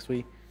see you next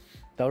week,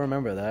 they'll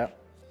remember that.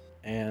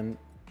 And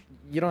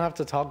you don't have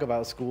to talk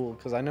about school,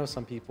 because I know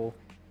some people,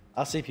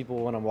 I'll see people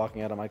when I'm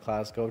walking out of my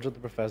class go up to the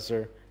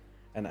professor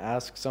and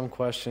ask some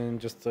question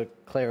just to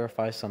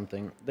clarify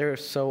something. They're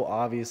so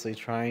obviously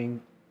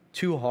trying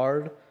too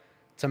hard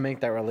to make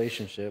that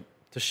relationship,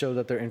 to show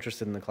that they're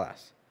interested in the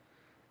class.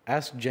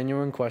 Ask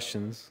genuine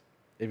questions.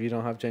 If you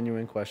don't have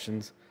genuine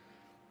questions,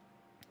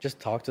 just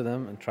talk to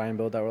them and try and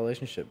build that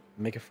relationship.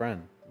 Make a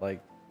friend,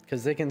 like,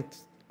 because they can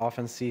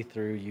often see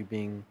through you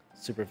being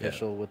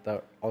superficial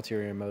without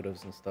ulterior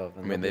motives and stuff.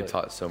 And I mean, they've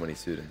taught so many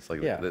students.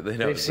 Like, yeah, they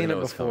know, they've seen they know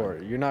it before.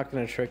 You're not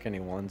going to trick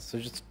anyone, so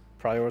just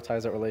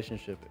prioritize that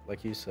relationship,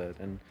 like you said,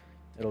 and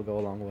it'll go a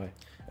long way.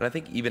 And I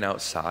think even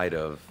outside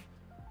of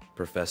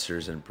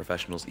professors and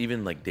professionals,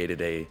 even like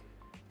day-to-day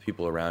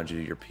people around you,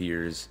 your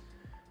peers,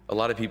 a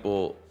lot of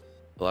people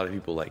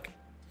like,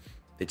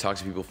 they talk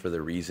to people for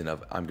the reason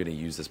of, I'm going to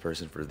use this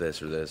person for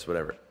this or this,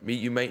 whatever.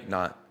 You might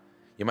not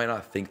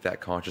think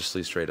that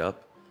consciously straight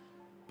up,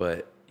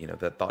 but you know,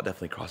 that thought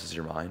definitely crosses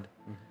your mind.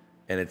 Mm-hmm.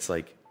 And it's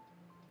like,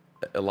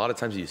 a lot of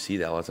times you see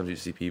that, a lot of times you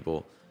see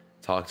people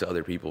talk to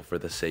other people for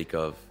the sake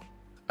of,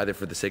 either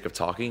for the sake of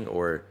talking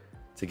or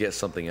to get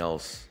something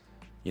else,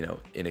 you know,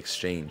 in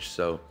exchange.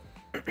 So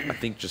I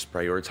think just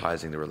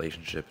prioritizing the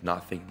relationship,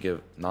 not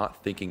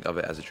thinking of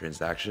it as a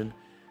transaction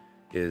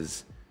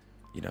is,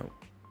 you know,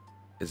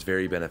 is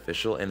very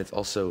beneficial. And it's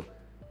also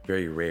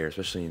very rare,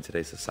 especially in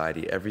today's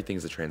society.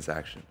 Everything's a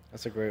transaction.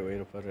 That's a great way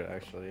to put it,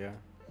 actually. Yeah.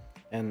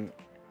 And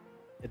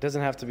it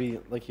doesn't have to be,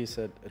 like you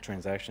said, a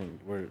transaction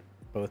where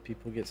both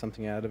people get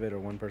something out of it or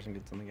one person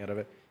gets something out of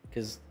it,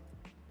 because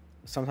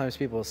sometimes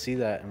people see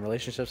that and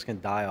relationships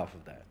can die off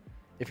of that.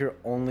 If you're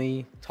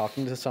only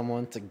talking to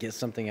someone to get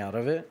something out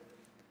of it,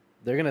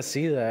 they're going to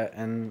see that,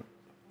 and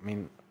I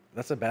mean,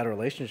 that's a bad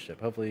relationship.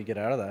 Hopefully you get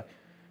out of that.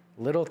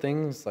 Little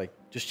things like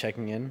just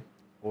checking in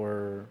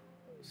or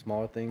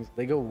smaller things,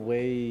 they go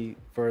way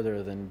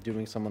further than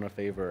doing someone a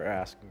favor or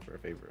asking for a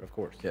favor, of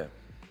course. Yeah.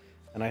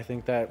 And I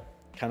think that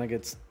kind of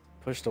gets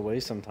pushed away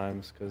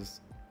sometimes,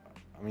 because,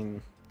 I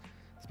mean,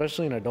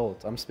 especially in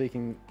adults, I'm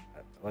speaking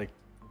like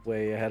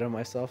way ahead of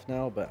myself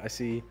now, but I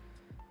see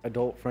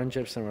adult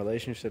friendships and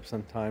relationships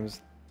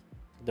sometimes,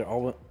 they're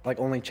all like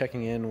only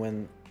checking in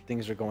when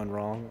things are going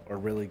wrong or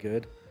really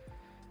good,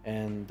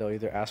 and they'll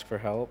either ask for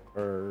help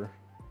or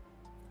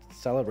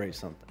celebrate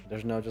something.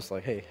 There's no just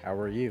like, hey, how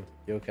are you?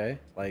 You okay?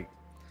 Like,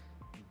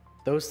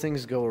 those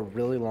things go a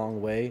really long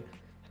way,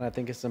 and I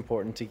think it's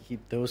important to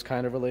keep those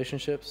kind of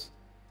relationships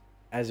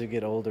as you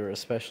get older,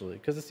 especially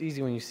because it's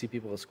easy when you see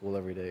people at school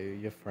every day,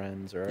 you have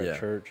friends or Yeah. at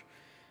church,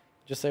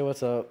 just say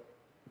what's up,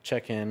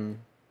 check in.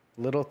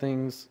 Little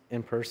things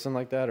in person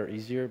like that are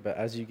easier, but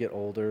as you get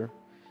older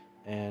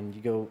and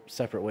you go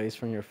separate ways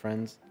from your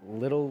friends,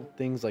 little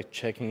things like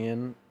checking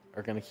in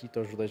are going to keep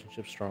those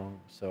relationships strong.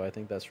 So I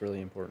think that's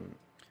really important.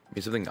 I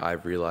mean, something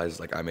I've realized,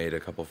 like I made a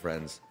couple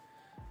friends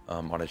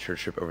on a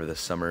church trip over the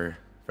summer,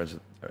 friends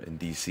in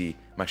DC.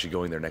 I'm actually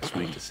going there next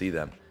week to see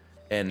them.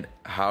 And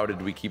how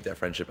did we keep that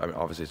friendship? I mean,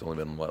 obviously it's only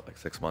been like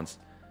 6 months,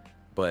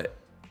 but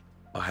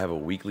I have a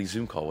weekly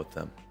Zoom call with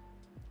them.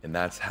 And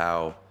that's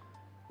how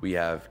we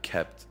have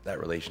kept that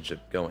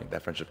relationship going,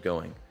 that friendship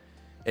going.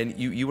 And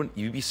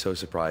you'd be so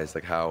surprised,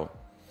 like how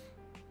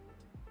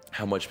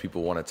much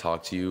people want to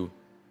talk to you.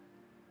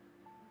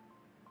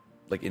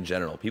 Like in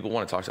general, people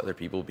want to talk to other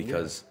people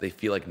because they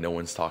feel like no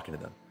one's talking to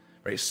them,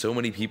 right? So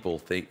many people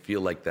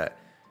feel like that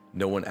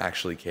no one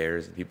actually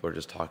cares and people are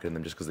just talking to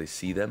them just because they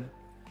see them,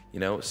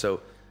 you know?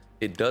 So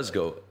it does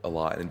go a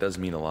lot, and it does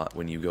mean a lot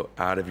when you go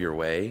out of your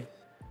way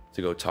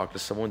to go talk to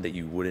someone that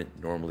you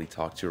wouldn't normally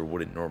talk to or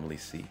wouldn't normally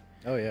see.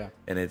 Oh yeah.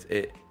 And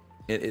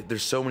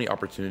there's so many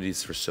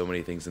opportunities for so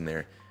many things in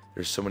there.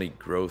 There's so many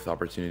growth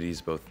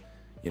opportunities, both,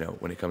 you know,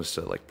 when it comes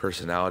to like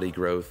personality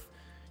growth,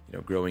 you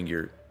know, growing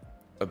your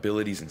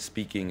abilities in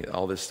speaking,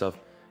 all this stuff,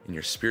 in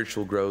your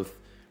spiritual growth.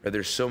 Right?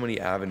 There's so many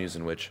avenues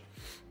in which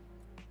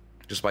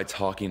just by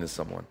talking to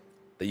someone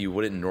that you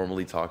wouldn't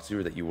normally talk to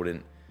or that you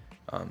wouldn't,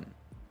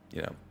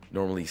 you know,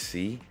 normally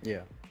see,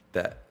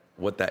 that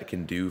what that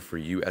can do for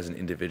you as an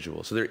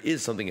individual. So there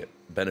is something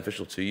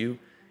beneficial to you,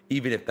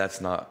 even if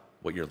that's not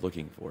what you're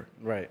looking for.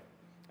 Right.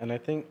 And I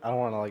think, I don't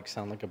want to like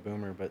sound like a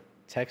boomer, but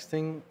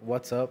texting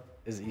what's up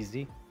is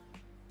easy.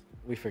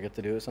 We forget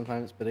to do it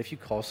sometimes, but if you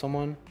call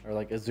someone or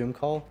like a Zoom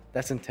call,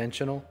 that's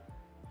intentional.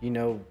 You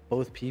know,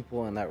 both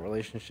people in that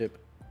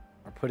relationship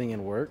are putting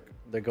in work.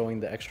 They're going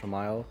the extra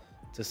mile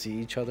to see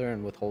each other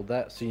and withhold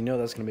that. So you know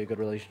that's going to be a good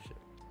relationship.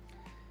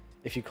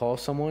 If you call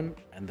someone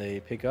and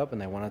they pick up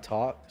and they want to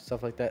talk,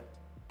 stuff like that,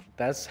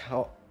 that's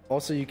how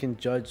also you can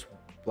judge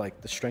like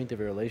the strength of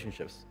your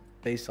relationships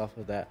based off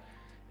of that.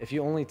 If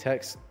you only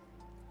text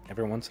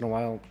every once in a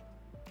while,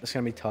 it's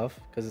going to be tough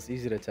because it's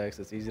easy to text.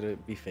 It's easy to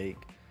be fake.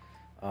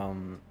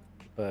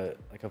 But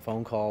like a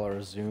phone call or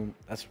a Zoom,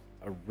 that's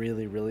a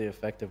really, really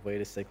effective way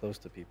to stay close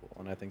to people.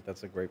 And I think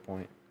that's a great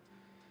point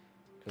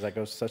because that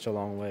goes such a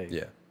long way.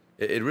 Yeah,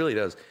 it really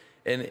does.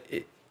 And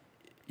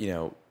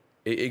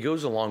it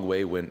goes a long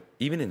way when,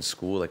 even in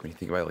school, like when you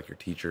think about like your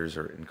teachers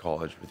or in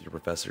college with your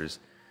professors,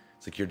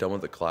 it's like you're done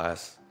with the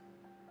class,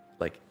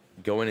 like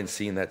going and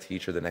seeing that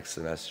teacher the next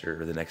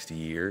semester or the next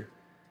year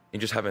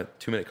and just having a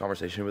 2-minute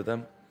conversation with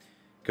them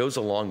goes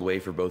a long way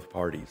for both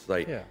parties.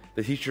 Like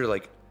the teacher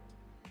like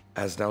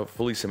has now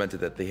fully cemented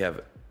that they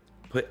have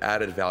put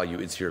added value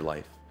into your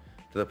life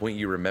to the point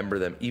you remember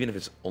them, even if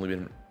it's only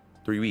been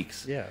 3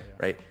 weeks,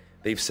 right?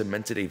 They've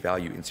cemented a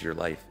value into your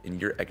life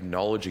and you're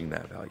acknowledging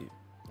that value.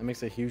 It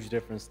makes a huge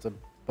difference to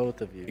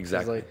both of you.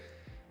 Exactly. Like,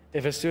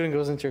 if a student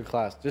goes into your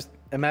class, just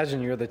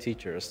imagine you're the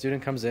teacher. A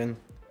student comes in,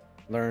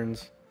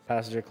 learns,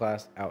 passes your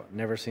class, out,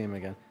 never see him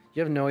again.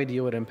 You have no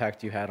idea what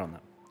impact you had on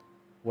them,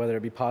 whether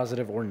it be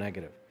positive or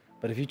negative.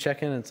 But if you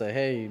check in and say,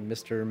 hey,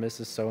 Mr. or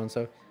Mrs.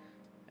 So-and-so,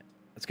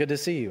 it's good to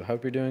see you.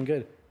 Hope you're doing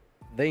good.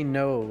 They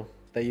know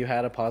that you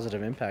had a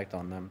positive impact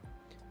on them.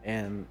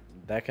 And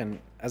that can,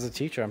 as a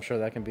teacher, I'm sure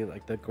that can be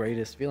like the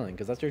greatest feeling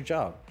because that's your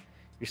job.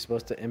 You're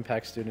supposed to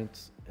impact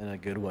students in a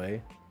good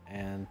way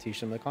and teach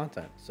them the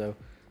content. So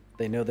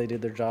they know they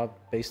did their job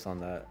based on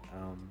that.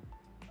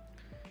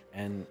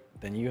 And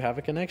then you have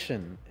a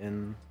connection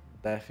in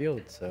that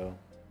field. So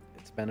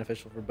it's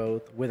beneficial for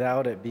both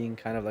without it being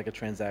kind of like a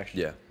transaction.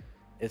 Yeah.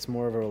 It's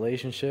more of a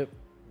relationship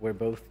where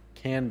both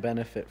can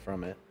benefit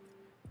from it.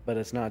 But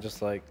it's not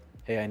just like,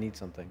 hey, I need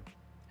something.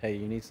 Hey,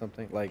 you need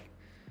something? Like,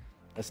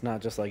 it's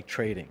not just like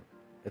trading.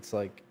 It's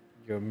like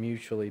you're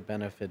mutually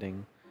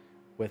benefiting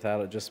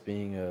without it just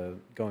being a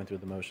going through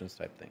the motions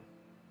type thing.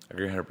 I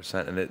agree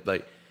 100%. And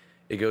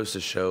it goes to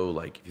show,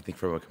 like, if you think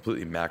from a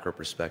completely macro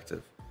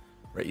perspective,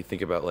 right? You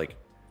think about like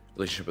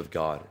relationship with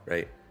God,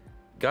 right?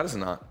 God does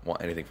not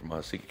want anything from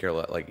us. He could care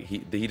less. Like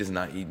he does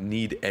not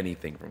need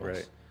anything from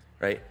us,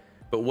 right?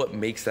 But what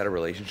makes that a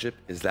relationship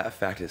is that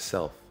fact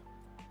itself,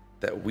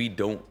 that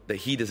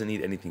he doesn't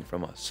need anything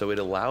from us. So it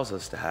allows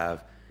us to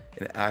have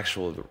an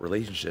actual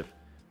relationship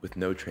with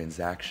no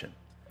transaction.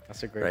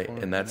 That's a great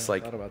point. And that's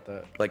like, thought about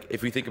that. Like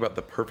if we think about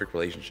the perfect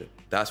relationship,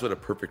 that's what a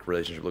perfect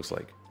relationship looks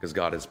like, because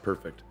God is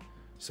perfect.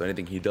 So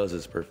anything he does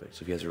is perfect.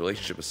 So if he has a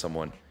relationship with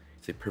someone,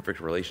 it's a perfect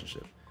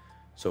relationship.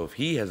 So if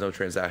he has no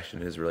transaction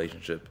in his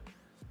relationship,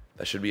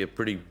 that should be a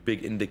pretty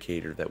big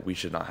indicator that we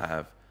should not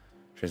have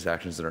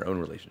transactions in our own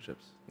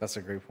relationships. That's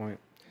a great point.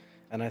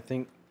 And I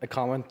think a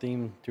common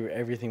theme through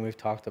everything we've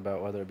talked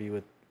about, whether it be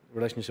with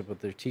relationship with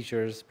their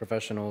teachers,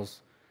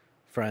 professionals,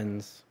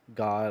 friends,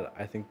 God,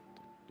 I think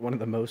one of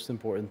the most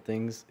important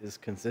things is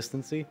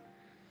consistency.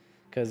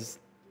 Because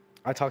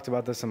I talked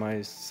about this in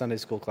my Sunday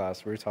school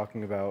class. We were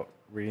talking about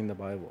reading the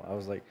Bible. I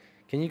was like,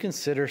 Can you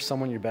consider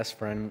someone your best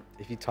friend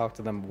if you talk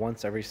to them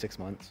once every 6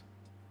 months?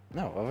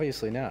 No,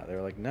 obviously not. They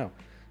were like, no.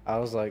 I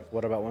was like,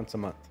 what about once a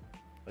month?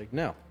 Like,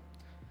 no.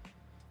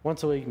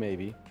 Once a week,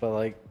 maybe. But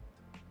like,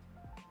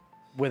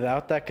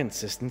 without that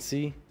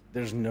consistency,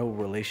 there's no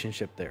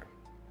relationship there.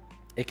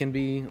 It can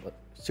be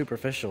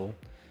superficial,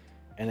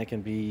 and it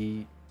can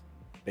be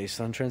based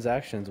on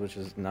transactions, which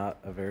is not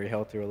a very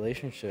healthy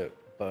relationship.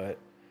 But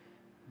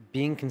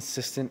being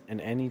consistent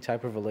in any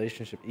type of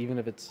relationship, even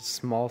if it's a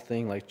small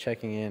thing like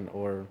checking in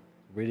or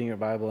reading your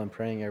Bible and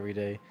praying every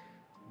day,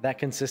 that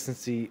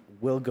consistency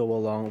will go a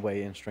long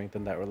way and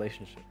strengthen that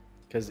relationship.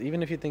 Because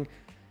even if you think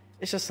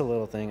it's just a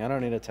little thing, I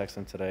don't need to text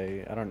them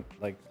today,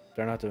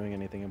 they're not doing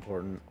anything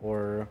important,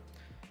 or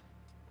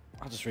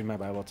I'll just read my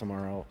Bible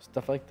tomorrow,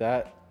 stuff like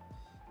that,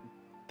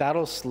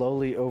 that'll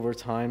slowly over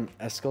time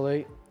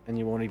escalate and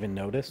you won't even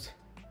notice,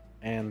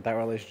 and that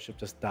relationship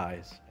just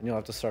dies and you'll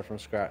have to start from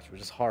scratch,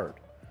 which is hard.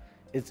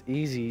 It's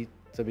easy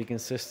to be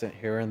consistent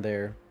here and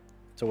there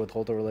to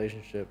withhold a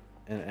relationship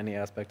in any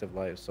aspect of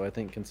life. So I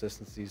think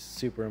consistency is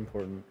super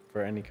important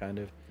for any kind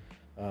of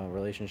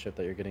relationship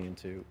that you're getting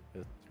into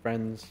with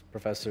friends,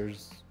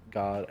 professors,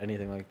 God,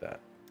 anything like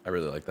that. I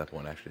really like that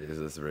one, actually. This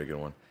is a very good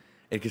one.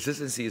 And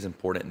consistency is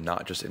important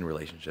not just in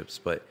relationships,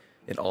 but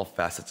in all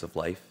facets of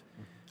life.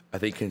 I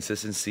think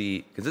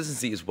consistency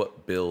is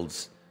what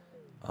builds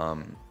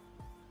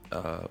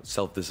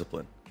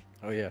self-discipline.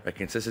 Oh yeah. Right?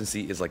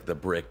 Consistency is like the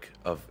brick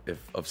of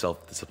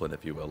self-discipline,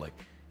 if you will. Like,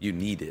 you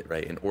need it,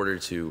 right? In order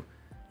to,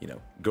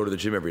 go to the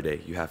gym every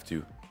day, you have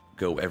to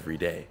go every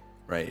day,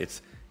 right?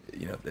 It's,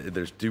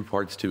 there's two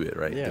parts to it,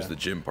 right? Yeah. There's the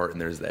gym part and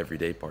there's the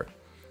everyday part,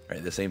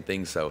 right? The same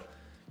thing. So,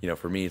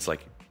 for me, it's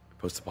like I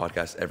post a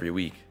podcast every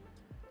week.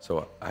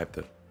 So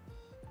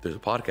there's a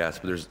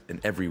podcast, but there's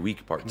an every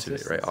week part to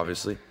it, right?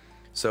 Obviously.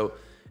 So,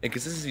 and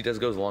consistency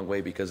goes a long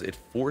way because it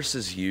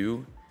forces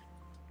you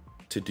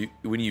to do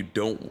when you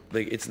don't,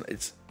 like,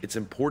 it's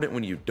important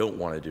when you don't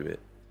want to do it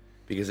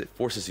because it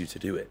forces you to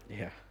do it.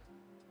 Yeah.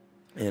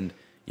 And,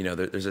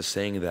 there's a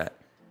saying that,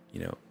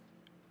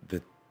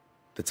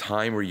 the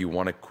time where you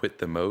want to quit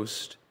the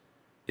most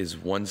is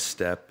one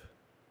step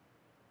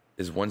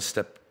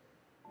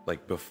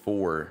like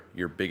before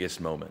your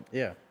biggest moment.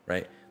 Yeah.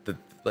 Right.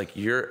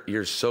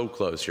 You're so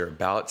close. You're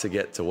about to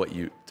get to what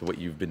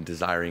you've been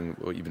desiring,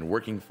 what you've been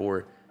working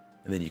for,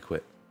 and then you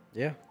quit.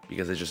 Yeah.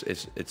 Because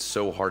it's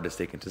so hard to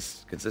stay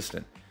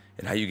consistent.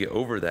 And how you get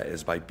over that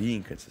is by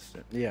being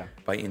consistent. Yeah.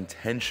 By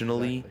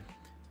intentionally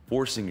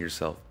forcing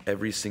yourself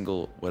every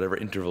single, whatever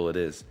interval it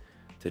is,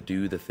 to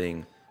do the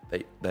thing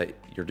that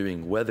you're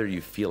doing, whether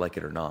you feel like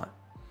it or not.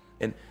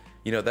 And,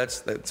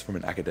 that's from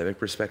an academic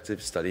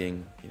perspective,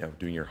 studying,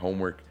 doing your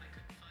homework.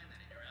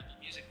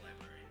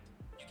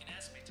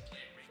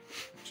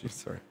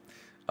 Sorry.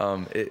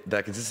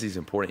 That consistency is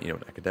important,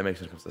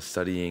 academics, when it comes to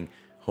studying,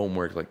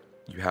 homework, like,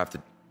 you have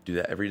to do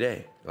that every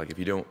day. Like, if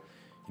you don't,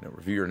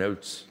 review your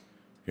notes,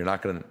 you're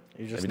not going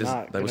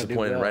to, what's the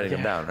point in writing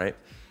them down, right?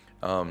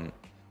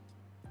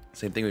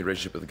 Same thing with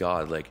relationship with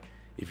God. Like,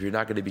 if you're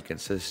not going to be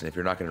consistent, if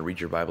you're not going to read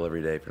your Bible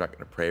every day, if you're not going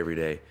to pray every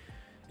day,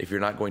 if you're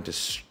not going to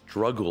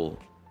struggle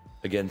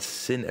against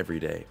sin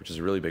every day, which is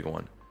a really big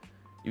one,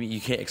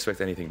 you can't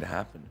expect anything to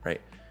happen,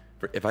 right?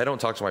 If I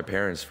don't talk to my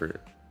parents for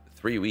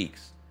 3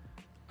 weeks,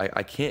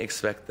 I can't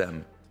expect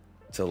them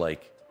to,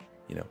 like,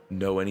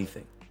 know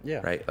anything.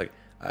 Yeah. Right? Like,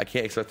 I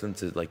can't expect them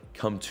to, like,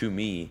 come to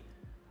me,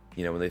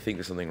 when they think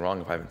there's something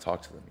wrong if I haven't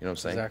talked to them. You know what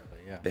I'm saying? Exactly,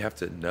 yeah. They have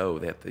to know.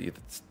 You have to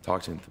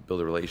talk to them to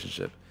build a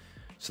relationship.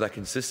 So that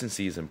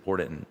consistency is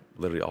important in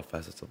literally all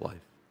facets of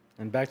life.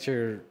 And back to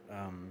your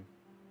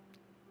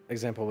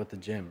example with the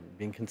gym,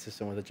 being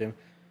consistent with the gym.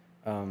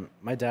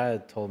 My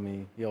dad told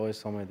me, he always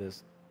told me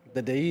this,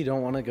 the day you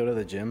don't want to go to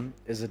the gym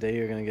is the day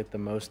you're going to get the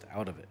most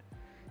out of it.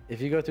 If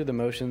you go through the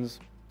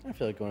motions, I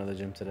feel like going to the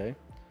gym today,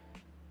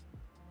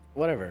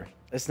 whatever,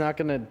 it's not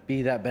going to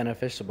be that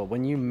beneficial. But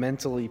when you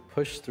mentally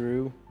push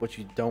through what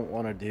you don't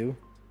want to do,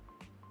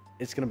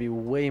 it's going to be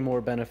way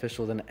more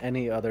beneficial than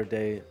any other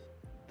day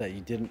that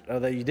you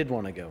did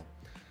want to go.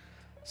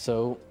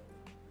 So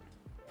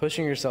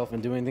pushing yourself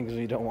and doing things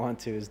when you don't want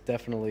to is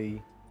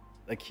definitely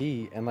a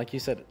key. And like you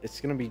said,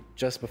 it's going to be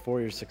just before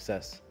your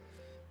success.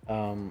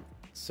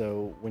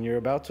 So when you're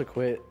about to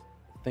quit,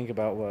 think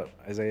about what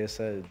Isaiah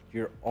said.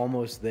 You're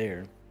almost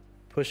there.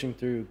 Pushing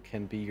through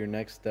can be your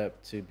next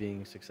step to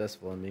being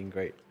successful and being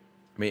great.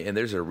 I mean, and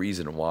there's a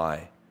reason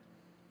why,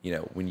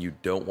 when you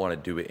don't want to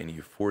do it and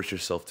you force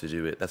yourself to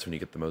do it, that's when you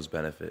get the most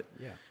benefit.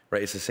 Yeah.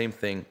 Right? It's the same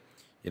thing.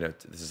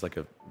 This is like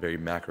a very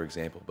macro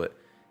example, but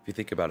if you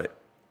think about it,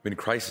 when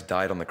Christ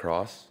died on the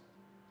cross,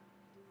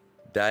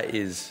 that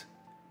is,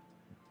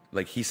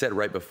 like he said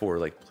right before,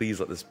 like, please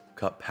let this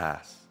cup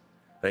pass,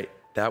 right?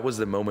 That was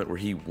the moment where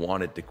he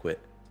wanted to quit.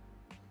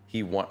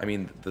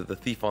 The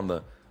thief on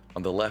the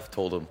left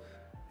told him,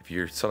 if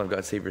you're son of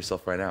God, save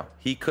yourself right now.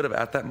 He could have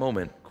at that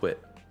moment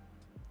quit,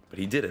 but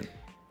he didn't.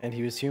 And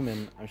he was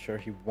human. I'm sure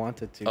he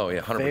wanted to. Oh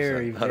yeah, 100%.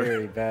 Very,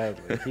 very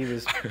badly. He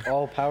was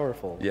all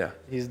powerful. Yeah.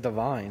 He's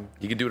divine.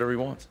 He can do whatever he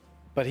wants.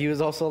 But he was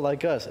also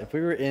like us. If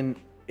we were in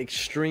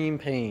extreme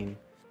pain,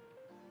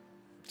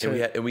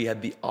 And we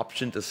had the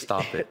option to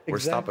stop it or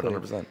stop it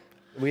 100%.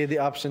 We had the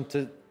option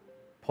to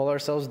pull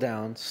ourselves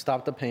down,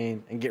 stop the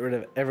pain, and get rid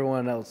of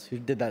everyone else who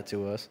did that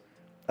to us.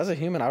 As a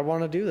human, I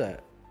want to do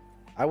that.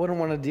 I wouldn't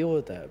want to deal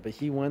with that, but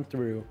he went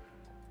through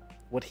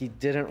what he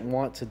didn't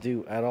want to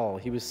do at all.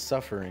 He was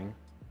suffering.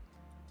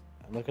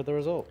 And look at the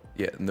result.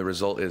 Yeah, and the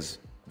result is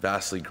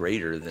vastly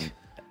greater than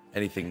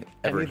anything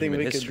ever in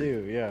human history. Anything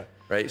we could do, yeah.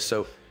 Right?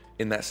 So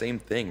in that same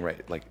thing,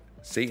 right, like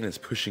Satan is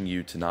pushing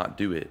you to not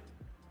do it.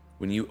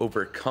 When you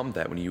overcome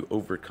that, when you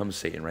overcome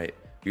Satan, right,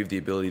 you have the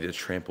ability to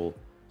trample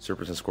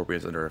serpents and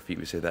scorpions under our feet.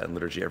 We say that in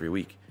liturgy every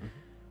week. Mm-hmm.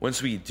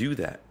 Once we do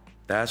that,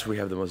 that's where we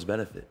have the most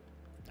benefit.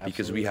 Absolutely.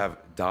 Because we have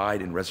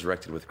died and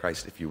resurrected with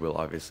Christ, if you will.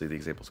 Obviously, the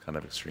example is kind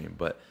of extreme,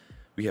 but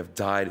we have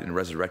died and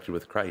resurrected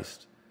with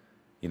Christ,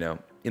 you know,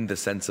 in the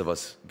sense of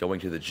us going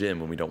to the gym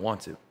when we don't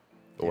want to,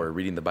 or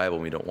reading the Bible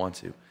when we don't want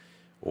to,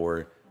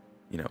 or,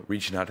 you know,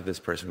 reaching out to this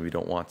person when we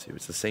don't want to.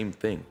 It's the same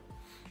thing.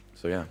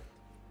 So, yeah.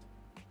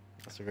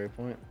 That's a great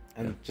point.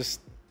 And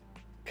just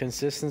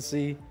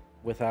consistency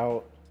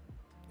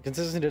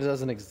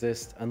doesn't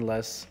exist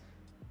unless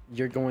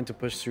you're going to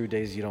push through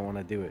days you don't want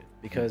to do it.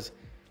 Because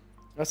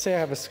let's say I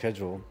have a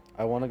schedule.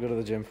 I want to go to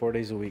the gym 4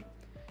 days a week.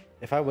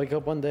 If I wake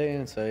up one day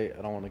and say,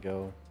 I don't want to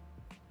go,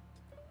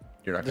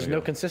 there's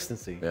no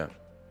consistency. Yeah.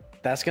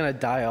 That's going to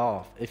die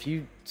off. If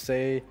you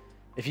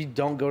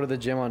don't go to the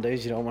gym on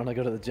days you don't want to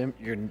go to the gym,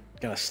 you're going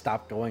to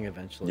stop going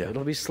eventually. Yeah.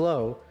 It'll be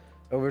slow.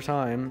 Over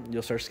time,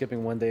 you'll start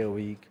skipping 1 day a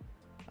week.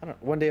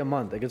 1 day a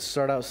month. It could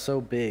start out so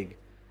big,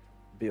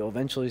 but you'll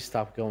eventually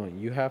stop going.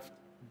 You have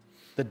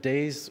the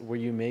days where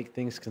you make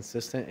things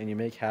consistent and you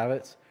make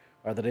habits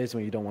are the days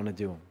when you don't want to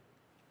do them.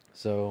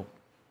 So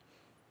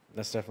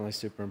that's definitely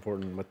super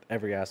important with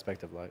every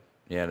aspect of life.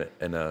 Yeah,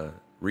 and a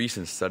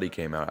recent study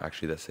came out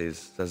actually that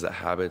says that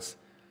habits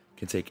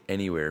can take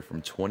anywhere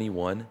from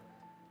 21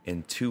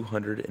 and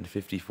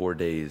 254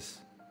 days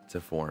to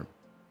form.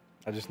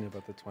 I just knew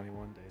about the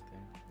 21-day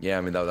thing. Yeah,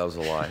 I mean, that was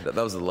a lie. that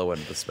was the low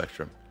end of the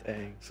spectrum.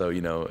 Dang. So,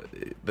 you know,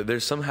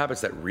 there's some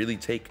habits that really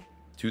take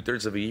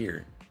 2/3 of a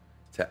year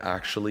to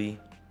actually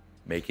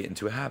make it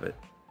into a habit.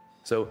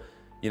 So,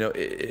 you know,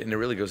 and it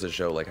really goes to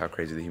show, like, how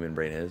crazy the human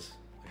brain is,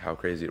 like, how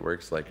crazy it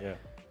works. Like, yeah.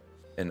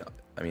 And,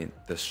 I mean,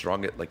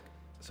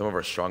 some of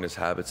our strongest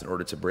habits, in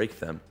order to break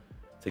them,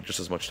 take just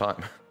as much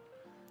time.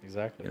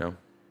 Exactly. You know?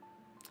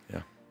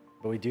 Yeah.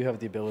 But we do have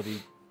the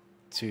ability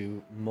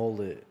to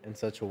mold it in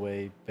such a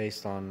way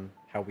based on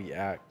how we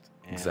act.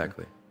 And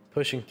exactly.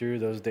 Pushing through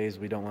those days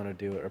we don't want to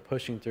do it, or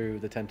pushing through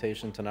the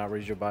temptation to not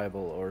read your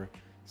Bible or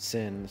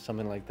sin,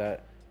 something like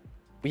that.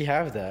 We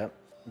have that,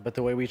 but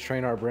the way we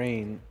train our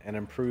brain and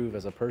improve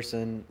as a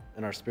person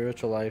in our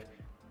spiritual life,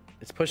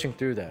 it's pushing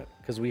through that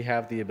because we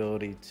have the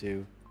ability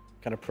to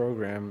kind of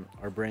program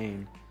our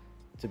brain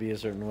to be a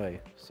certain way.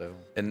 So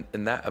and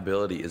that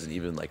ability isn't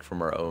even like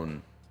from our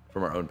own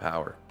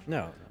power.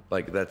 No.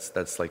 Like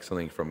that's like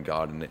something from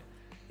God, and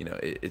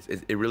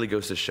it really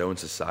goes to show in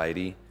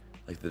society,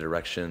 like the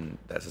direction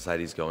that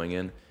society's going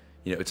in.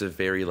 You know, it's a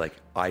very like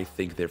I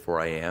think therefore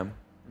I am,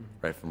 mm-hmm.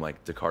 right? From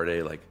like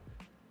Descartes, like,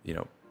 you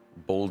know,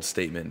 bold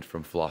statement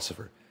from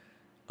philosopher,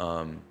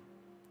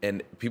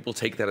 and people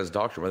take that as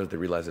doctrine whether they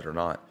realize it or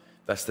not.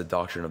 That's the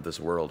doctrine of this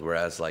world.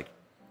 Whereas like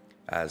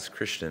as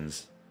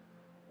Christians,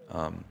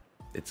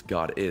 it's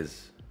God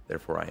is,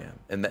 therefore I am,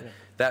 and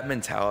that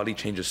mentality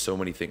changes so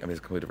many things. I mean, it's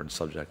a completely different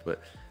subject,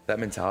 but that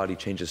mentality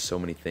changes so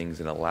many things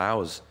and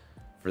allows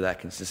for that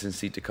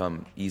consistency to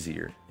come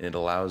easier. And it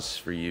allows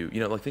for you, you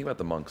know, like think about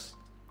the monks,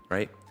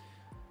 right?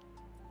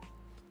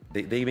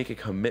 They make a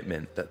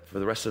commitment that for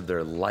the rest of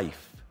their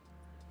life,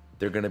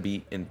 they're going to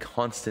be in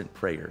constant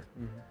prayer.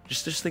 Mm-hmm.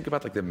 Just think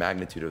about like the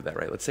magnitude of that,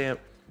 right? Let's say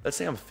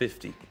I'm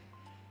 50.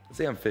 Let's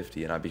say I'm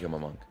 50 and I become a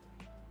monk,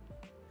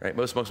 right?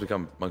 Most monks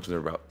become monks when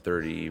they're about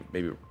 30,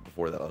 maybe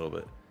before that a little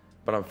bit.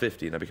 But I'm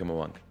 50 and I become a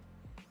monk.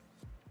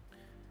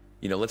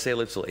 You know, let's say I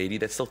live till 80.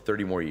 That's still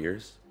 30 more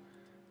years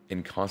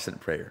in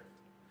constant prayer.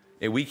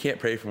 And we can't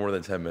pray for more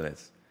than 10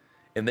 minutes.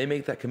 And they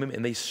make that commitment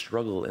and they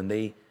struggle.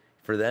 And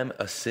for them,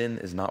 a sin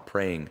is not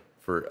praying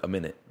for a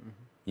minute.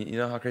 Mm-hmm. You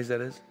know how crazy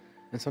that is?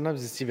 And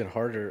sometimes it's even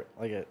harder,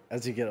 like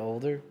as you get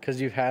older, because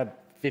you've had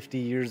 50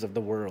 years of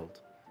the world.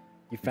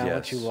 You found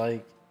what you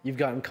like. You've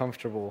gotten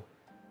comfortable.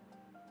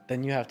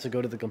 Then you have to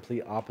go to the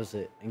complete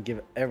opposite and give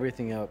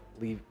everything up,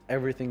 leave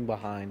everything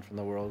behind from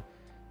the world,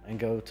 and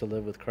go to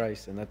live with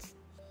Christ. And that's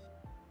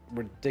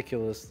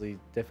ridiculously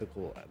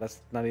difficult.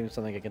 That's not even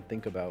something I can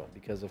think about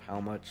because of how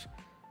much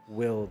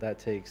will that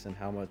takes and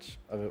how much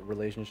of a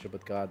relationship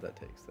with God that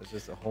takes. That's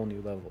just a whole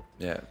new level.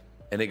 Yeah.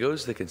 And it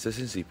goes to the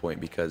consistency point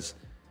because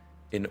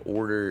in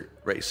order,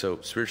 right, so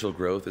spiritual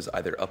growth is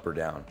either up or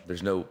down.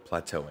 There's no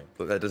plateauing.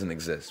 That doesn't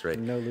exist, right?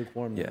 No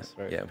lukewarmness,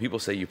 yeah, right? Yeah, people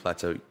say you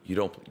plateau. You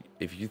don't.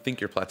 If you think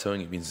you're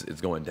plateauing, it means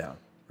it's going down,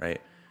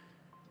 right?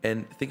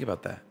 And think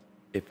about that.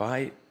 If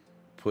I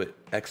put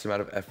X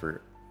amount of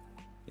effort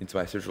into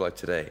my spiritual life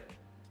today,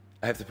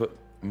 I have to put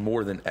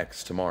more than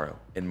X tomorrow,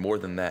 and more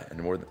than that,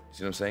 and more than, you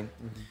see what I'm saying?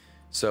 Mm-hmm.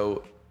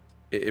 So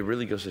it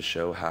really goes to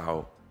show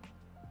how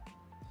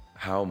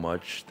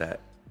much that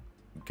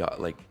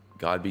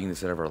God being the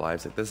center of our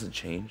lives, that doesn't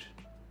change,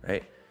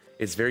 right?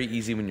 It's very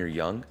easy when you're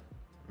young,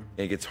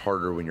 and it gets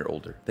harder when you're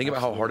older. Think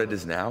about how hard it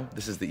is now.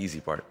 This is the easy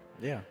part.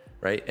 Yeah.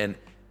 Right? And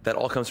that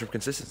all comes from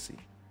consistency,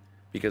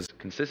 because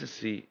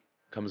consistency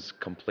comes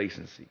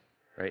complacency,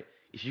 right?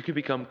 If you can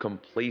become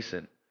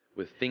complacent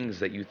with things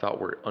that you thought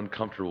were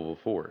uncomfortable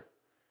before,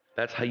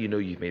 that's how you know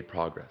you've made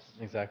progress.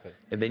 Exactly.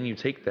 And then you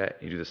take that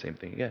and you do the same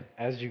thing again.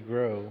 As you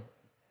grow,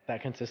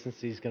 that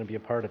consistency is going to be a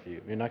part of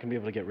you. You're not going to be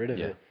able to get rid of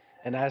it.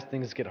 And as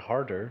things get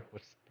harder,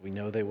 which we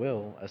know they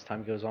will as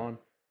time goes on,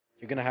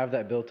 you're going to have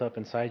that built up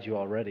inside you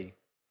already.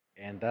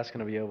 And that's going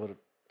to be able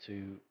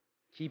to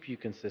keep you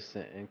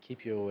consistent and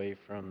keep you away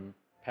from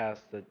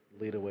paths that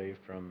lead away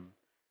from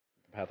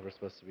the path we're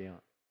supposed to be on.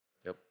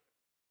 Yep.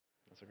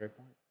 That's a great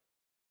point.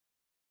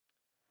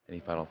 Any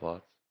final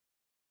thoughts?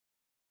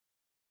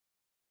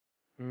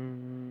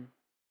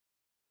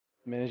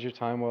 Manage your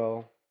time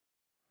well.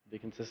 Be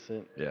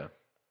consistent. Yeah.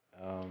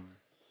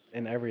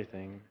 In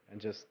everything, and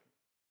just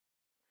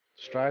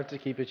strive to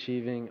keep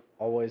achieving.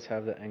 Always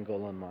have the end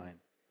goal in mind.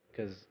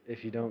 Because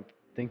if you don't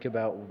think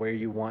about where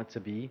you want to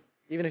be,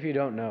 even if you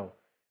don't know,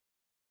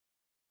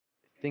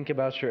 think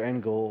about your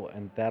end goal,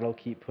 and that'll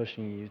keep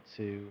pushing you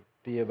to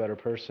be a better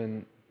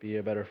person, be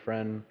a better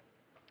friend,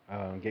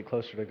 get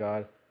closer to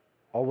God.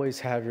 Always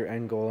have your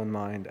end goal in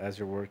mind as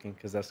you're working,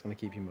 because that's going to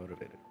keep you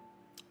motivated.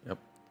 Yep.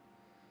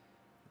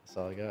 That's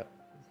all I got.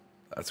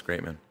 That's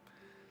great, man.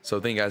 So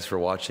thank you guys for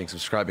watching,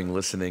 subscribing,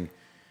 listening,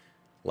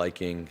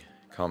 liking,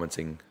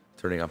 commenting,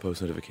 turning on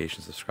post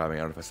notifications, subscribing.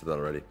 I don't know if I said that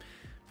already.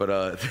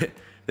 But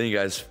thank you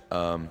guys.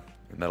 And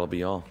that'll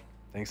be all.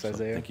 Thanks,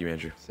 Isaiah. Thank you,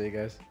 Andrew. See you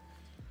guys.